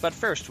shortly, but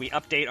first we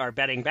update our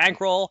betting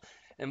bankroll.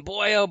 And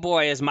boy, oh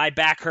boy, is my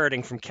back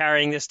hurting from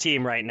carrying this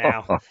team right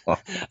now.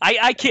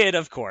 I kid,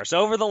 of course.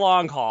 Over the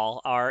long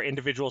haul, our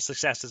individual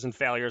successes and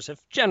failures have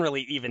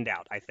generally evened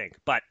out, I think.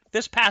 But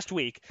this past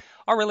week,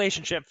 our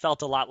relationship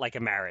felt a lot like a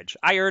marriage.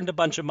 I earned a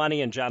bunch of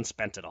money and John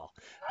spent it all.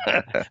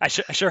 I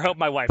sure hope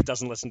my wife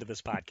doesn't listen to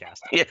this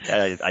podcast. Yeah,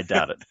 I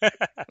doubt it.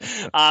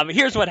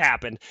 Here's what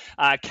happened.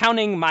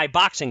 Counting my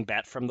boxing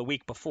bet from the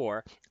week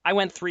before, I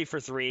went 3 for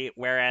 3,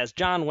 whereas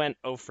John went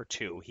 0 for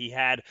 2. He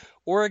had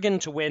Oregon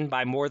to win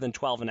by more than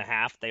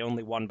 12.5. They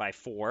only won by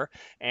 4.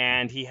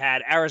 And he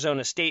had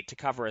Arizona State to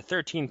cover a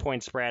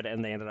 13-point spread,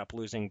 and they ended up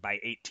losing by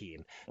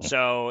 18.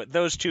 So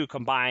those two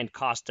combined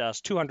cost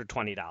us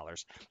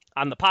 $220.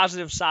 On the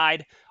positive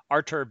side,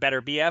 Artur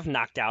Beterbiev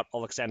knocked out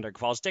Alexander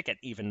Gvozdyk at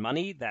even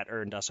money. That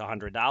earned us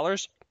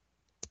 $100.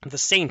 The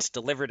Saints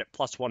delivered at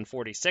plus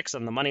 146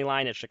 on the money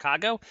line at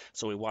Chicago,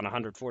 so we won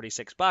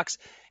 $146.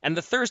 And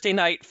the Thursday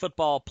night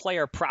football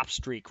player prop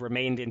streak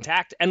remained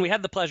intact, and we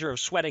had the pleasure of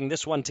sweating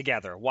this one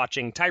together,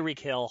 watching Tyreek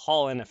Hill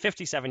haul in a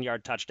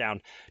 57-yard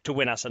touchdown to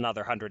win us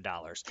another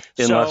 $100.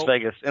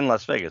 In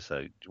Las Vegas,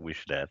 we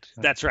should add.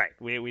 That's right.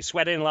 We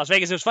sweated in Las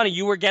Vegas. It was funny.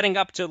 You were getting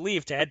up to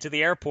leave to head to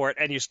the airport,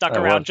 and you stuck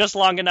around just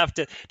long enough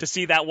to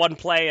see that one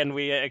play, and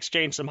we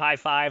exchanged some high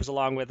fives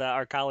along with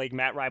our colleague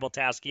Matt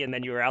Rybeltowski, and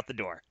then you were out the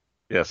door.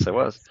 Yes, it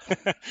was.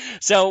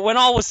 So when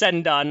all was said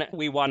and done,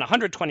 we won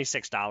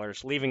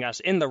 $126, leaving us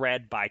in the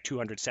red by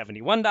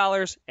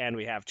 $271, and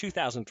we have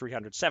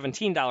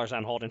 $2,317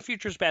 on hold in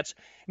futures bets,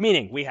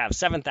 meaning we have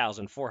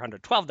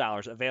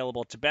 $7,412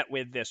 available to bet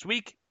with this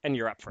week, and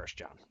you're up first,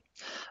 John.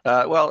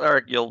 Well,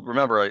 Eric, you'll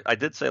remember I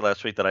did say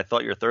last week that I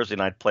thought your Thursday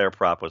night player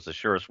prop was the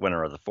surest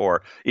winner of the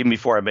 4, even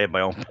before I made my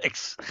own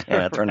picks,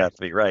 and that turned out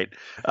to be right.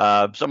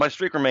 So my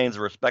streak remains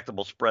a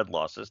respectable spread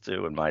losses,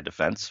 too, in my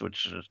defense,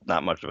 which is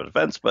not much of a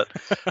defense, but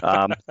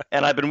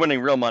and I've been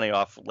winning real money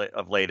of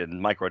late in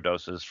micro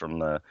doses from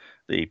the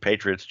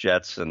Patriots,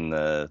 Jets, and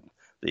the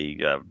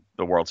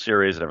World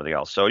Series and everything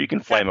else. So you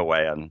can flame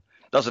away and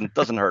doesn't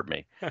hurt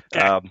me.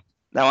 Okay.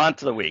 Now on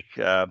to the week.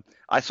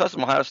 I saw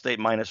some Ohio State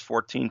minus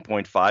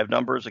 14.5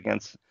 numbers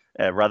against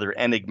a rather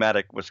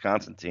enigmatic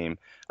Wisconsin team.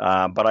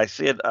 But I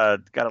see it,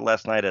 got it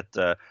last night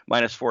at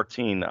minus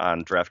 14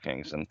 on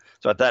DraftKings. And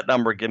so at that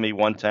number, give me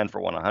 110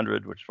 for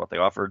 100, which is what they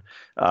offered.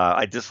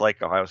 I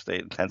dislike Ohio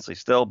State intensely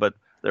still, but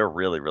they're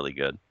really, really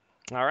good.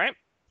 All right.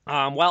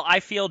 Well,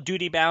 I feel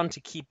duty-bound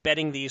to keep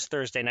betting these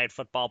Thursday Night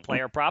Football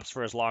player props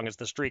for as long as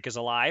the streak is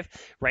alive.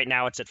 Right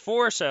now it's at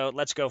 4, so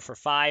let's go for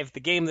 5. The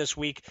game this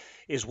week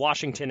is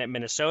Washington at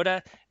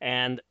Minnesota,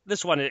 and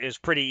this one is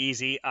pretty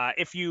easy.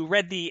 If you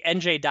read the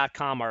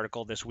NJ.com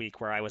article this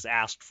week where I was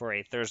asked for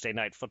a Thursday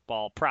Night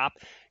Football prop,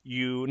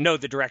 you know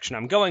the direction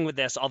I'm going with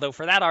this, although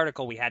for that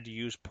article we had to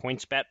use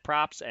PointsBet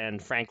props,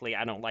 and frankly,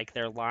 I don't like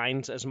their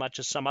lines as much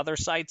as some other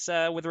sites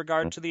with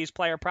regard to these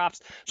player props,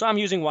 so I'm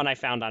using one I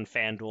found on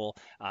FanDuel.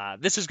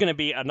 This is going to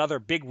be another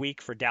big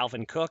week for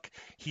Dalvin Cook.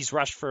 He's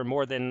rushed for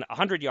more than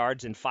 100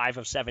 yards in 5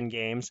 of 7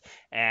 games,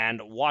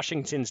 and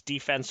Washington's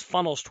defense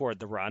funnels toward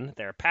the run.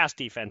 Their pass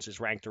defense is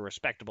ranked a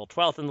respectable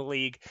 12th in the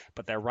league,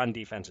 but their run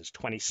defense is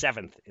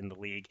 27th in the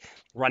league.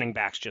 Running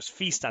backs just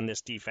feast on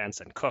this defense,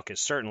 and Cook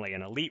is certainly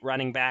an elite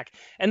running back,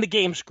 and the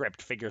game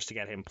script figures to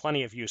get him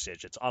plenty of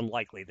usage. It's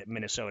unlikely that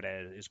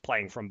Minnesota is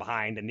playing from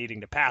behind and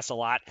needing to pass a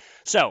lot.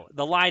 So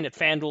the line at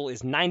FanDuel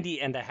is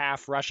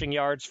 90.5 rushing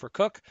yards for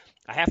Cook.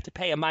 I have to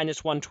pay a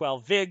minus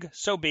 112 VIG,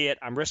 so be it.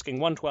 I'm risking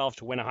 112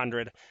 to win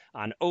 100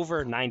 on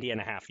over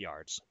 90.5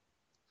 yards.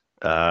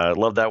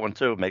 Love that one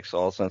too. Makes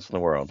all sense in the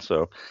world.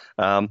 So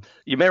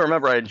you may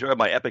remember I enjoyed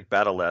my epic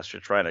battle last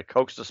year trying to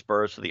coax the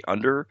Spurs to the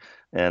under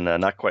and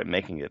not quite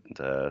making it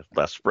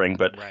last spring.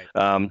 But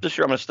right. This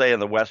year I'm going to stay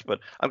in the West, but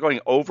I'm going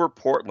over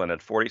Portland at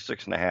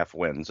 46.5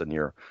 wins in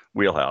your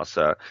wheelhouse.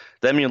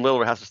 Damian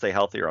Lillard has to stay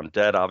healthy or I'm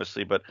dead,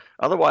 obviously, but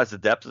otherwise the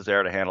depth is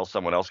there to handle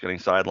someone else getting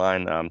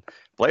sidelined.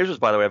 Blazers,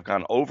 by the way, have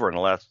gone over in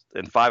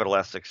 5 of the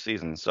last 6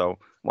 seasons, so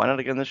why not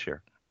again this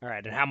year? All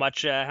right, and how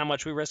much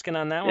we risking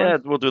on that one? Yeah,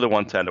 we'll do the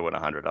 110 to win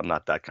 100. I'm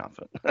not that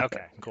confident.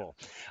 Okay, cool.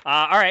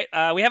 All right,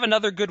 we have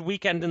another good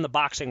weekend in the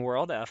boxing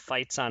world.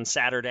 Fights on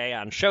Saturday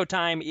on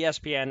Showtime,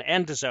 ESPN,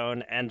 and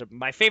DAZN. And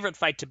my favorite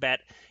fight to bet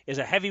is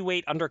a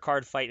heavyweight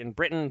undercard fight in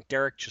Britain,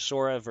 Derek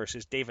Chisora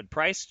versus David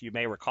Price. You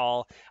may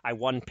recall I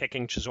won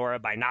picking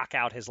Chisora by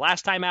knockout his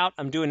last time out.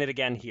 I'm doing it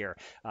again here.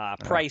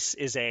 Price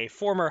is a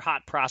former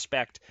hot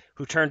prospect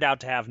who turned out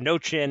to have no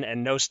chin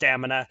and no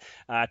stamina.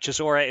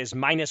 Chisora is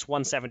minus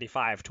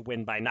 175 to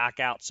win by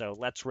knockout, so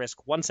let's risk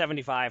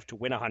 175 to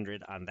win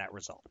 100 on that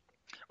result.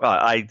 Well,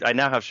 I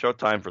now have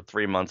Showtime for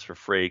 3 months for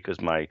free because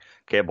my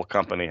cable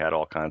company had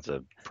all kinds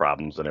of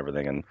problems and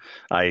everything, and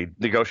I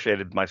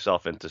negotiated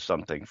myself into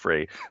something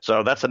free.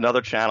 So that's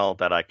another channel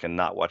that I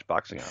cannot watch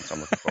boxing on, so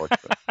I'm looking forward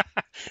to it.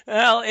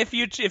 Well, if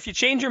you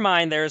change your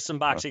mind, there is some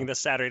boxing this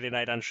Saturday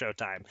night on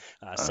Showtime,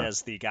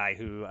 says the guy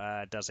who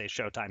does a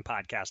Showtime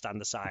podcast on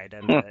the side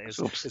and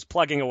is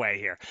plugging away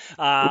here.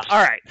 All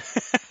right.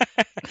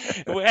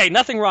 Hey,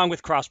 nothing wrong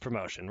with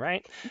cross-promotion,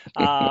 right?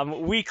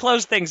 We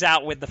closed things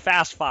out with the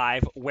Fast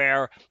Five,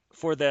 where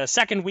for the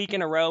second week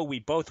in a row, we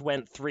both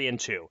went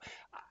 3-2.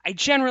 I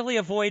generally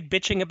avoid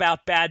bitching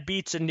about bad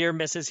beats and near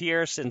misses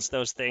here, since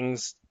those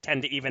things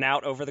tend to even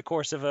out over the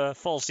course of a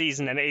full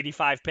season and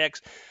 85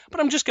 picks, but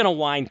I'm just going to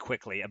whine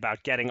quickly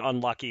about getting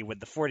unlucky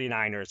with the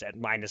 49ers at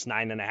minus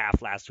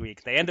 9.5 last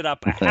week. They ended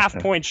up a half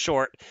point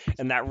short,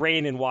 and that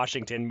rain in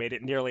Washington made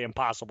it nearly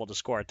impossible to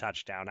score a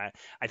touchdown.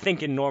 I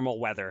think in normal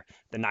weather,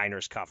 the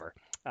Niners cover.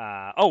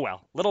 Oh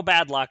well, little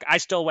bad luck. I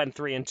still went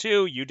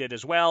 3-2. You did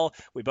as well.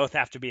 We both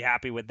have to be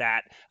happy with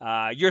that.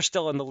 You're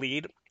still in the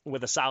lead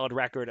with a solid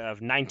record of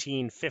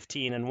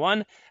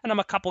 19-15-1, and I'm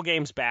a couple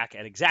games back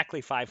at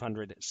exactly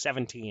 500,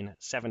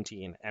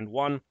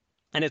 17-17-1.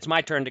 And it's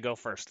my turn to go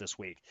first this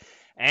week.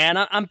 And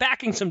I'm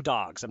backing some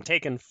dogs. I'm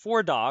taking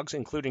 4 dogs,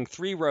 including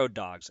 3 road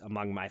dogs,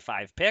 among my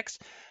 5 picks.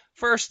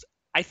 First,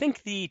 I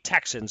think the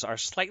Texans are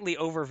slightly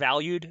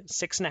overvalued,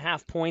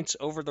 6.5 points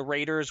over the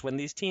Raiders when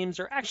these teams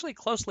are actually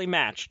closely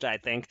matched, I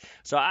think.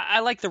 So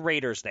I like the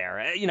Raiders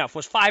there. You know, if it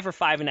was 5 or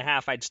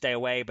 5.5, I'd stay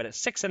away. But at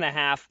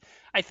 6.5,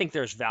 I think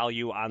there's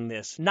value on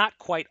this not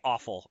quite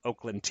awful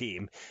Oakland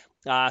team.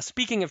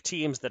 Speaking of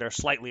teams that are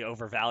slightly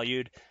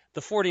overvalued,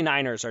 the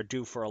 49ers are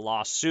due for a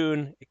loss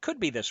soon. It could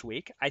be this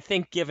week. I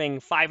think giving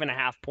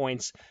 5.5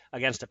 points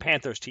against a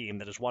Panthers team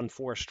that has won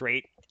 4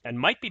 straight and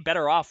might be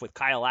better off with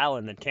Kyle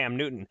Allen than Cam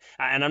Newton.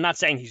 And I'm not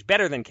saying he's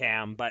better than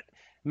Cam, but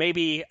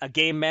maybe a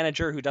game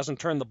manager who doesn't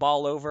turn the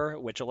ball over,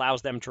 which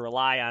allows them to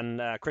rely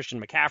on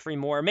Christian McCaffrey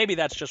more. Maybe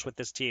that's just what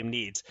this team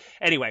needs.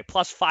 Anyway,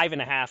 plus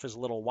 5.5 is a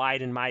little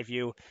wide in my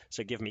view,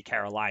 so give me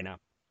Carolina.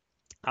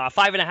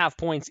 5.5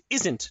 points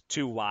isn't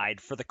too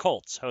wide for the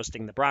Colts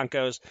hosting the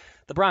Broncos.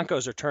 The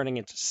Broncos are turning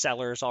into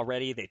sellers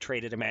already. They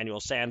traded Emmanuel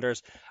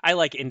Sanders. I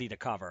like Indy to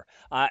cover.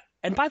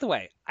 And by the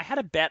way, I had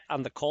a bet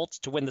on the Colts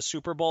to win the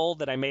Super Bowl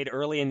that I made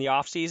early in the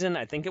offseason.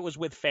 I think it was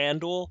with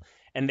FanDuel,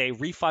 and they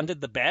refunded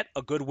the bet,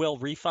 a goodwill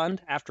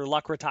refund, after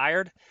Luck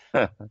retired.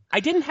 I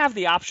didn't have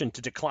the option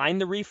to decline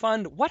the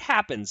refund. What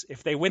happens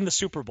if they win the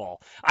Super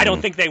Bowl? I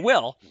don't think they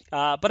will,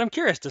 but I'm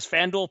curious, does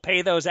FanDuel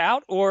pay those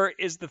out, or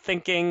is the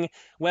thinking,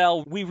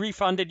 well, we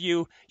refunded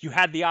you, you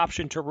had the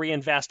option to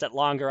reinvest at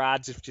longer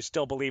odds if you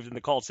still believed in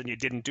the Colts and you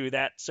didn't do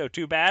that, so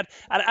too bad?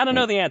 I don't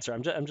know the answer.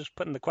 I'm just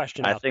putting the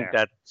question out there. I think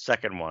that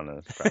second one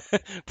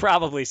is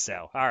Probably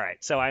so. All right,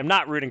 so I'm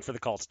not rooting for the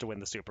Colts to win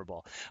the Super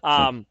Bowl.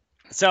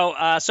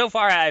 So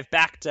far, I've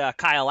backed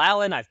Kyle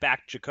Allen. I've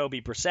backed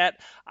Jacoby Brissett.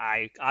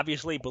 I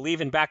obviously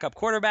believe in backup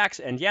quarterbacks,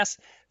 and yes,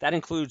 that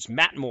includes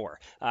Matt Moore.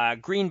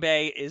 Green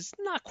Bay is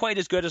not quite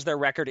as good as their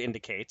record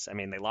indicates. I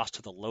mean, they lost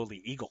to the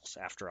lowly Eagles,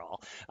 after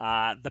all.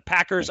 The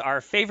Packers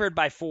are favored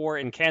by 4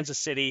 in Kansas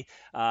City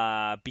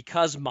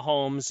because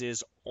Mahomes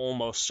is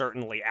almost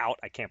certainly out.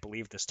 I can't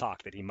believe this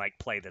talk that he might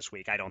play this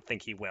week. I don't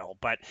think he will,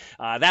 but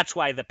that's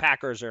why the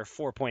Packers are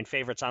 4-point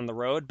favorites on the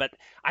road. But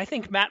I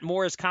think Matt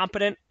Moore is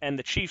competent, and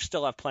the Chiefs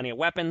still have plenty of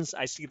weapons.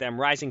 I see them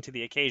rising to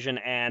the occasion,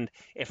 and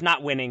if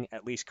not winning,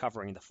 at least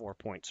covering the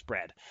 4-point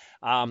spread.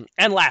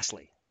 And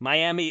lastly,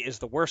 Miami is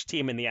the worst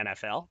team in the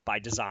NFL by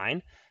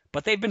design,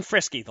 but they've been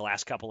frisky the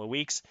last couple of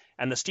weeks,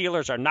 and the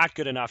Steelers are not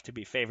good enough to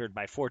be favored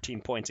by 14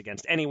 points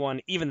against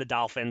anyone, even the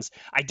Dolphins.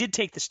 I did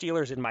take the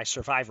Steelers in my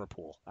survivor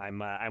pool.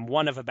 I'm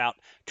one of about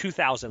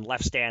 2,000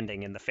 left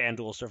standing in the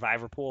FanDuel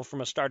survivor pool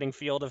from a starting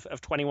field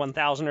of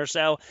 21,000 or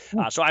so.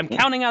 So I'm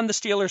counting on the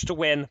Steelers to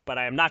win, but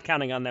I am not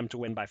counting on them to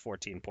win by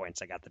 14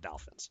 points. I got the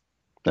Dolphins.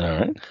 All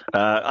right.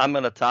 I'm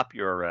going to top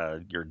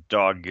your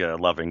dog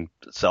loving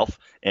self,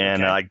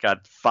 and I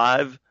got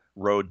 5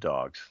 road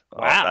dogs.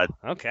 Wow.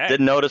 Okay.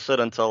 Didn't notice it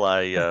until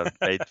I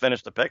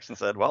finished the picks and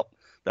said, well,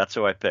 that's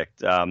who I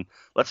picked.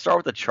 Let's start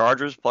with the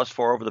Chargers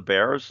 +4 over the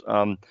Bears.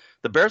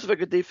 The Bears have a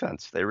good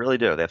defense. They really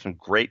do. They have some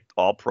great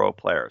all-pro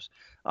players.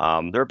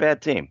 They're a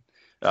bad team.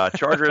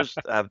 Chargers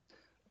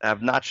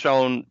have not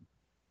shown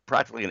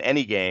practically in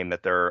any game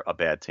that they're a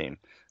bad team.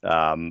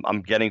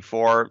 I'm getting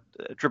 4.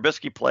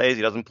 Trubisky plays.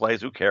 He doesn't play.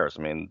 Who cares?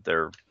 I mean,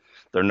 they're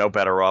no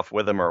better off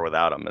with him or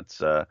without him.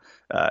 It's a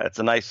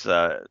nice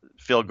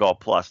field goal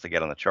plus to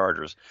get on the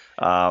Chargers.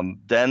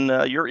 Then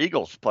your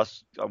Eagles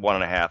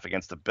 +1.5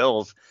 against the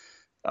Bills.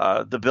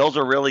 The Bills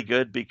are really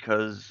good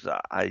because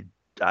I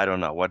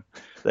don't know what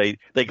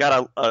they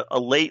got a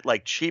late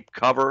cheap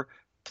cover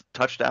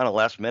touchdown at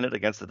last minute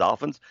against the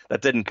Dolphins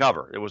that didn't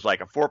cover. It was like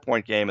a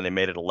 4-point game and they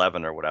made it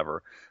 11 or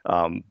whatever.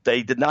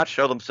 They did not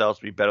show themselves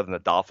to be better than the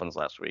Dolphins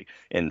last week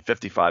in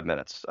 55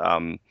 minutes.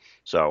 And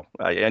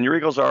your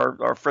Eagles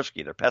are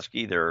frisky. They're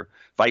pesky. They're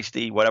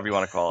feisty, whatever you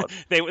want to call it.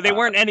 They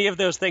weren't any of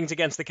those things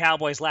against the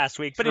Cowboys last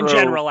week, but in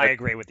general, I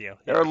agree with you.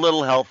 They're a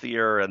little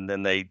healthier, and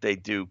then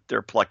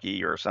they're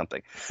plucky or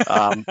something.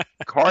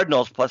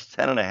 Cardinals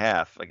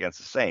 +10.5 against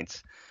the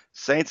Saints.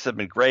 Saints have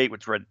been great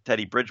with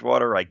Teddy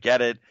Bridgewater. I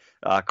get it.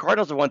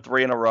 Cardinals have won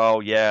 3 in a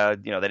row. Yeah,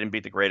 they didn't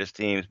beat the greatest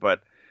teams,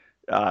 but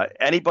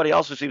anybody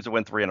else who seems to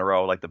win 3 in a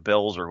row, like the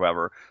Bills or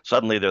whoever,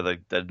 suddenly they're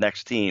the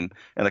next team,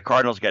 and the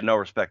Cardinals get no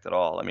respect at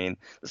all. I mean,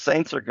 the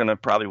Saints are going to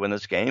probably win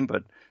this game,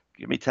 but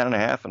give me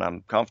 10.5 and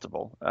I'm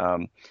comfortable.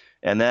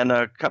 And then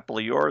a couple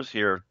of yours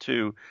here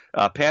too.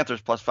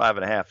 Panthers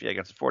 +5.5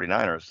 against the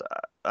 49ers.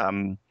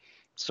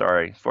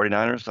 Sorry,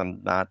 49ers.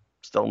 I'm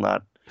still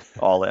not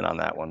all in on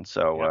that one.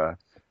 So.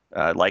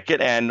 I like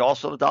it, and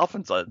also the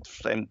Dolphins.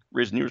 Same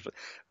reason you were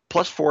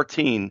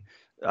 +14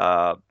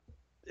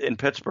 in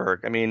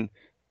Pittsburgh. I mean,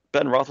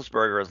 Ben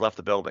Roethlisberger has left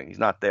the building; he's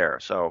not there.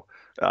 So,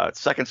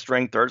 second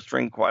string, third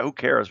string, who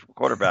cares?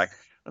 Quarterback.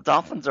 The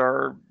Dolphins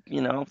are,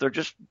 they're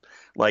just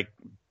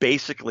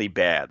basically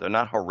bad. They're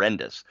not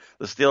horrendous.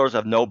 The Steelers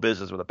have no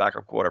business with a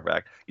backup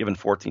quarterback giving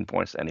 14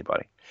 points to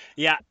anybody.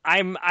 Yeah,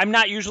 I'm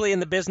not usually in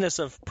the business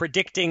of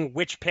predicting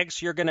which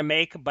picks you're going to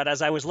make, but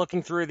as I was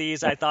looking through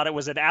these, I thought it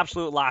was an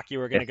absolute lock you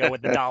were going to go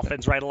with the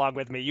Dolphins right along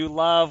with me. You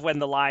love when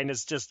the line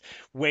is just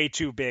way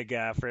too big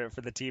for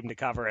the team to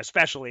cover,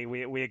 especially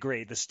we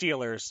agree. The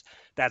Steelers,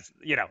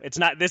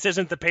 this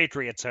isn't the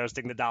Patriots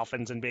hosting the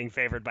Dolphins and being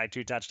favored by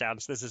 2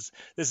 touchdowns. This is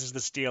the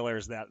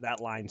Steelers. That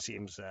line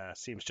seems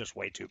just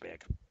way too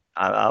big.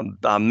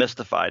 I'm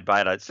mystified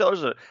by it.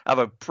 Steelers have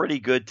a pretty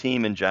good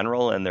team in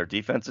general, and their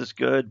defense is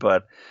good,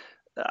 but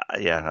I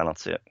don't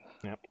see it.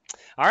 Yep.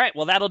 All right,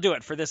 well, that'll do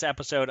it for this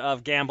episode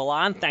of Gamble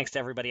On. Thanks to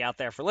everybody out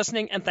there for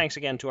listening, and thanks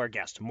again to our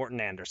guest,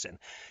 Morten Andersen.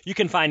 You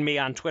can find me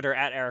on Twitter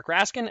at Eric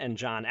Raskin and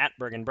John at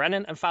Bergen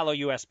Brennan, and follow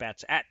US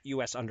Bets at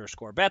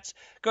US_bets.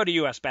 Go to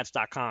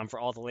usbets.com for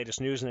all the latest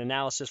news and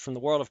analysis from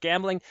the world of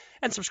gambling,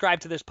 and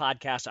subscribe to this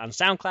podcast on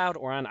SoundCloud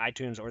or on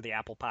iTunes or the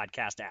Apple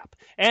Podcast app.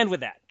 And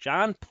with that,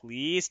 John,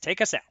 please take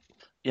us out.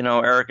 You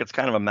know, Eric, it's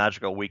kind of a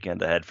magical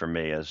weekend ahead for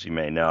me, as you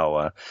may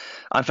know.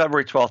 On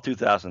February 12,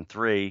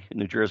 2003,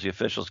 New Jersey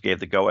officials gave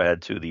the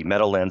go-ahead to the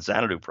Meadowlands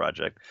Xanadu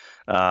project.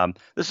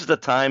 This is the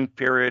time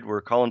period where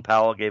Colin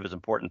Powell gave his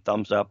important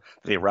thumbs up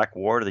to the Iraq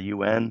War to the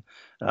UN.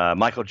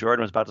 Michael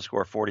Jordan was about to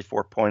score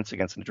 44 points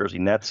against the New Jersey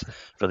Nets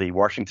for the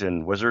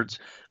Washington Wizards.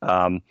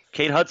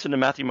 Kate Hudson and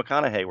Matthew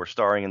McConaughey were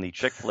starring in the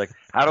chick flick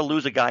How to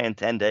Lose a Guy in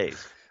 10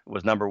 Days.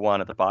 Was number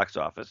one at the box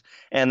office.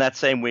 And that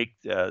same week,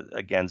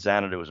 again,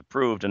 Xanadu was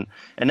approved. And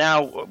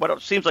now, what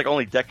it seems like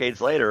only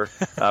decades later,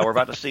 we're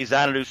about to see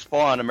Xanadu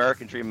Spawn,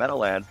 American Dream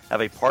Meadowland, have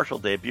a partial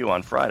debut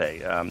on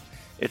Friday.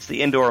 It's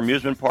the indoor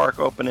amusement park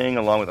opening,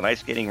 along with an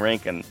ice skating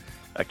rink and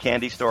a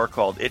candy store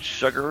called It's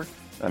Sugar.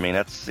 I mean,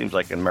 that seems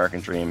like an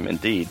American dream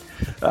indeed.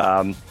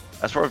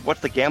 As far as what's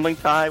the gambling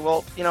tie,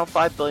 well, you know,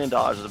 $5 billion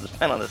has been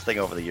spent on this thing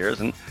over the years,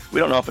 and we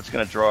don't know if it's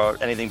going to draw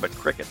anything but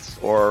crickets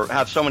or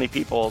have so many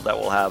people that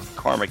will have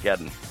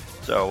Carmageddon.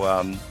 So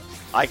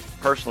I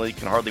personally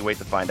can hardly wait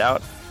to find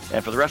out.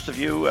 And for the rest of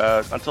you,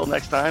 until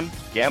next time,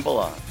 gamble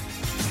on.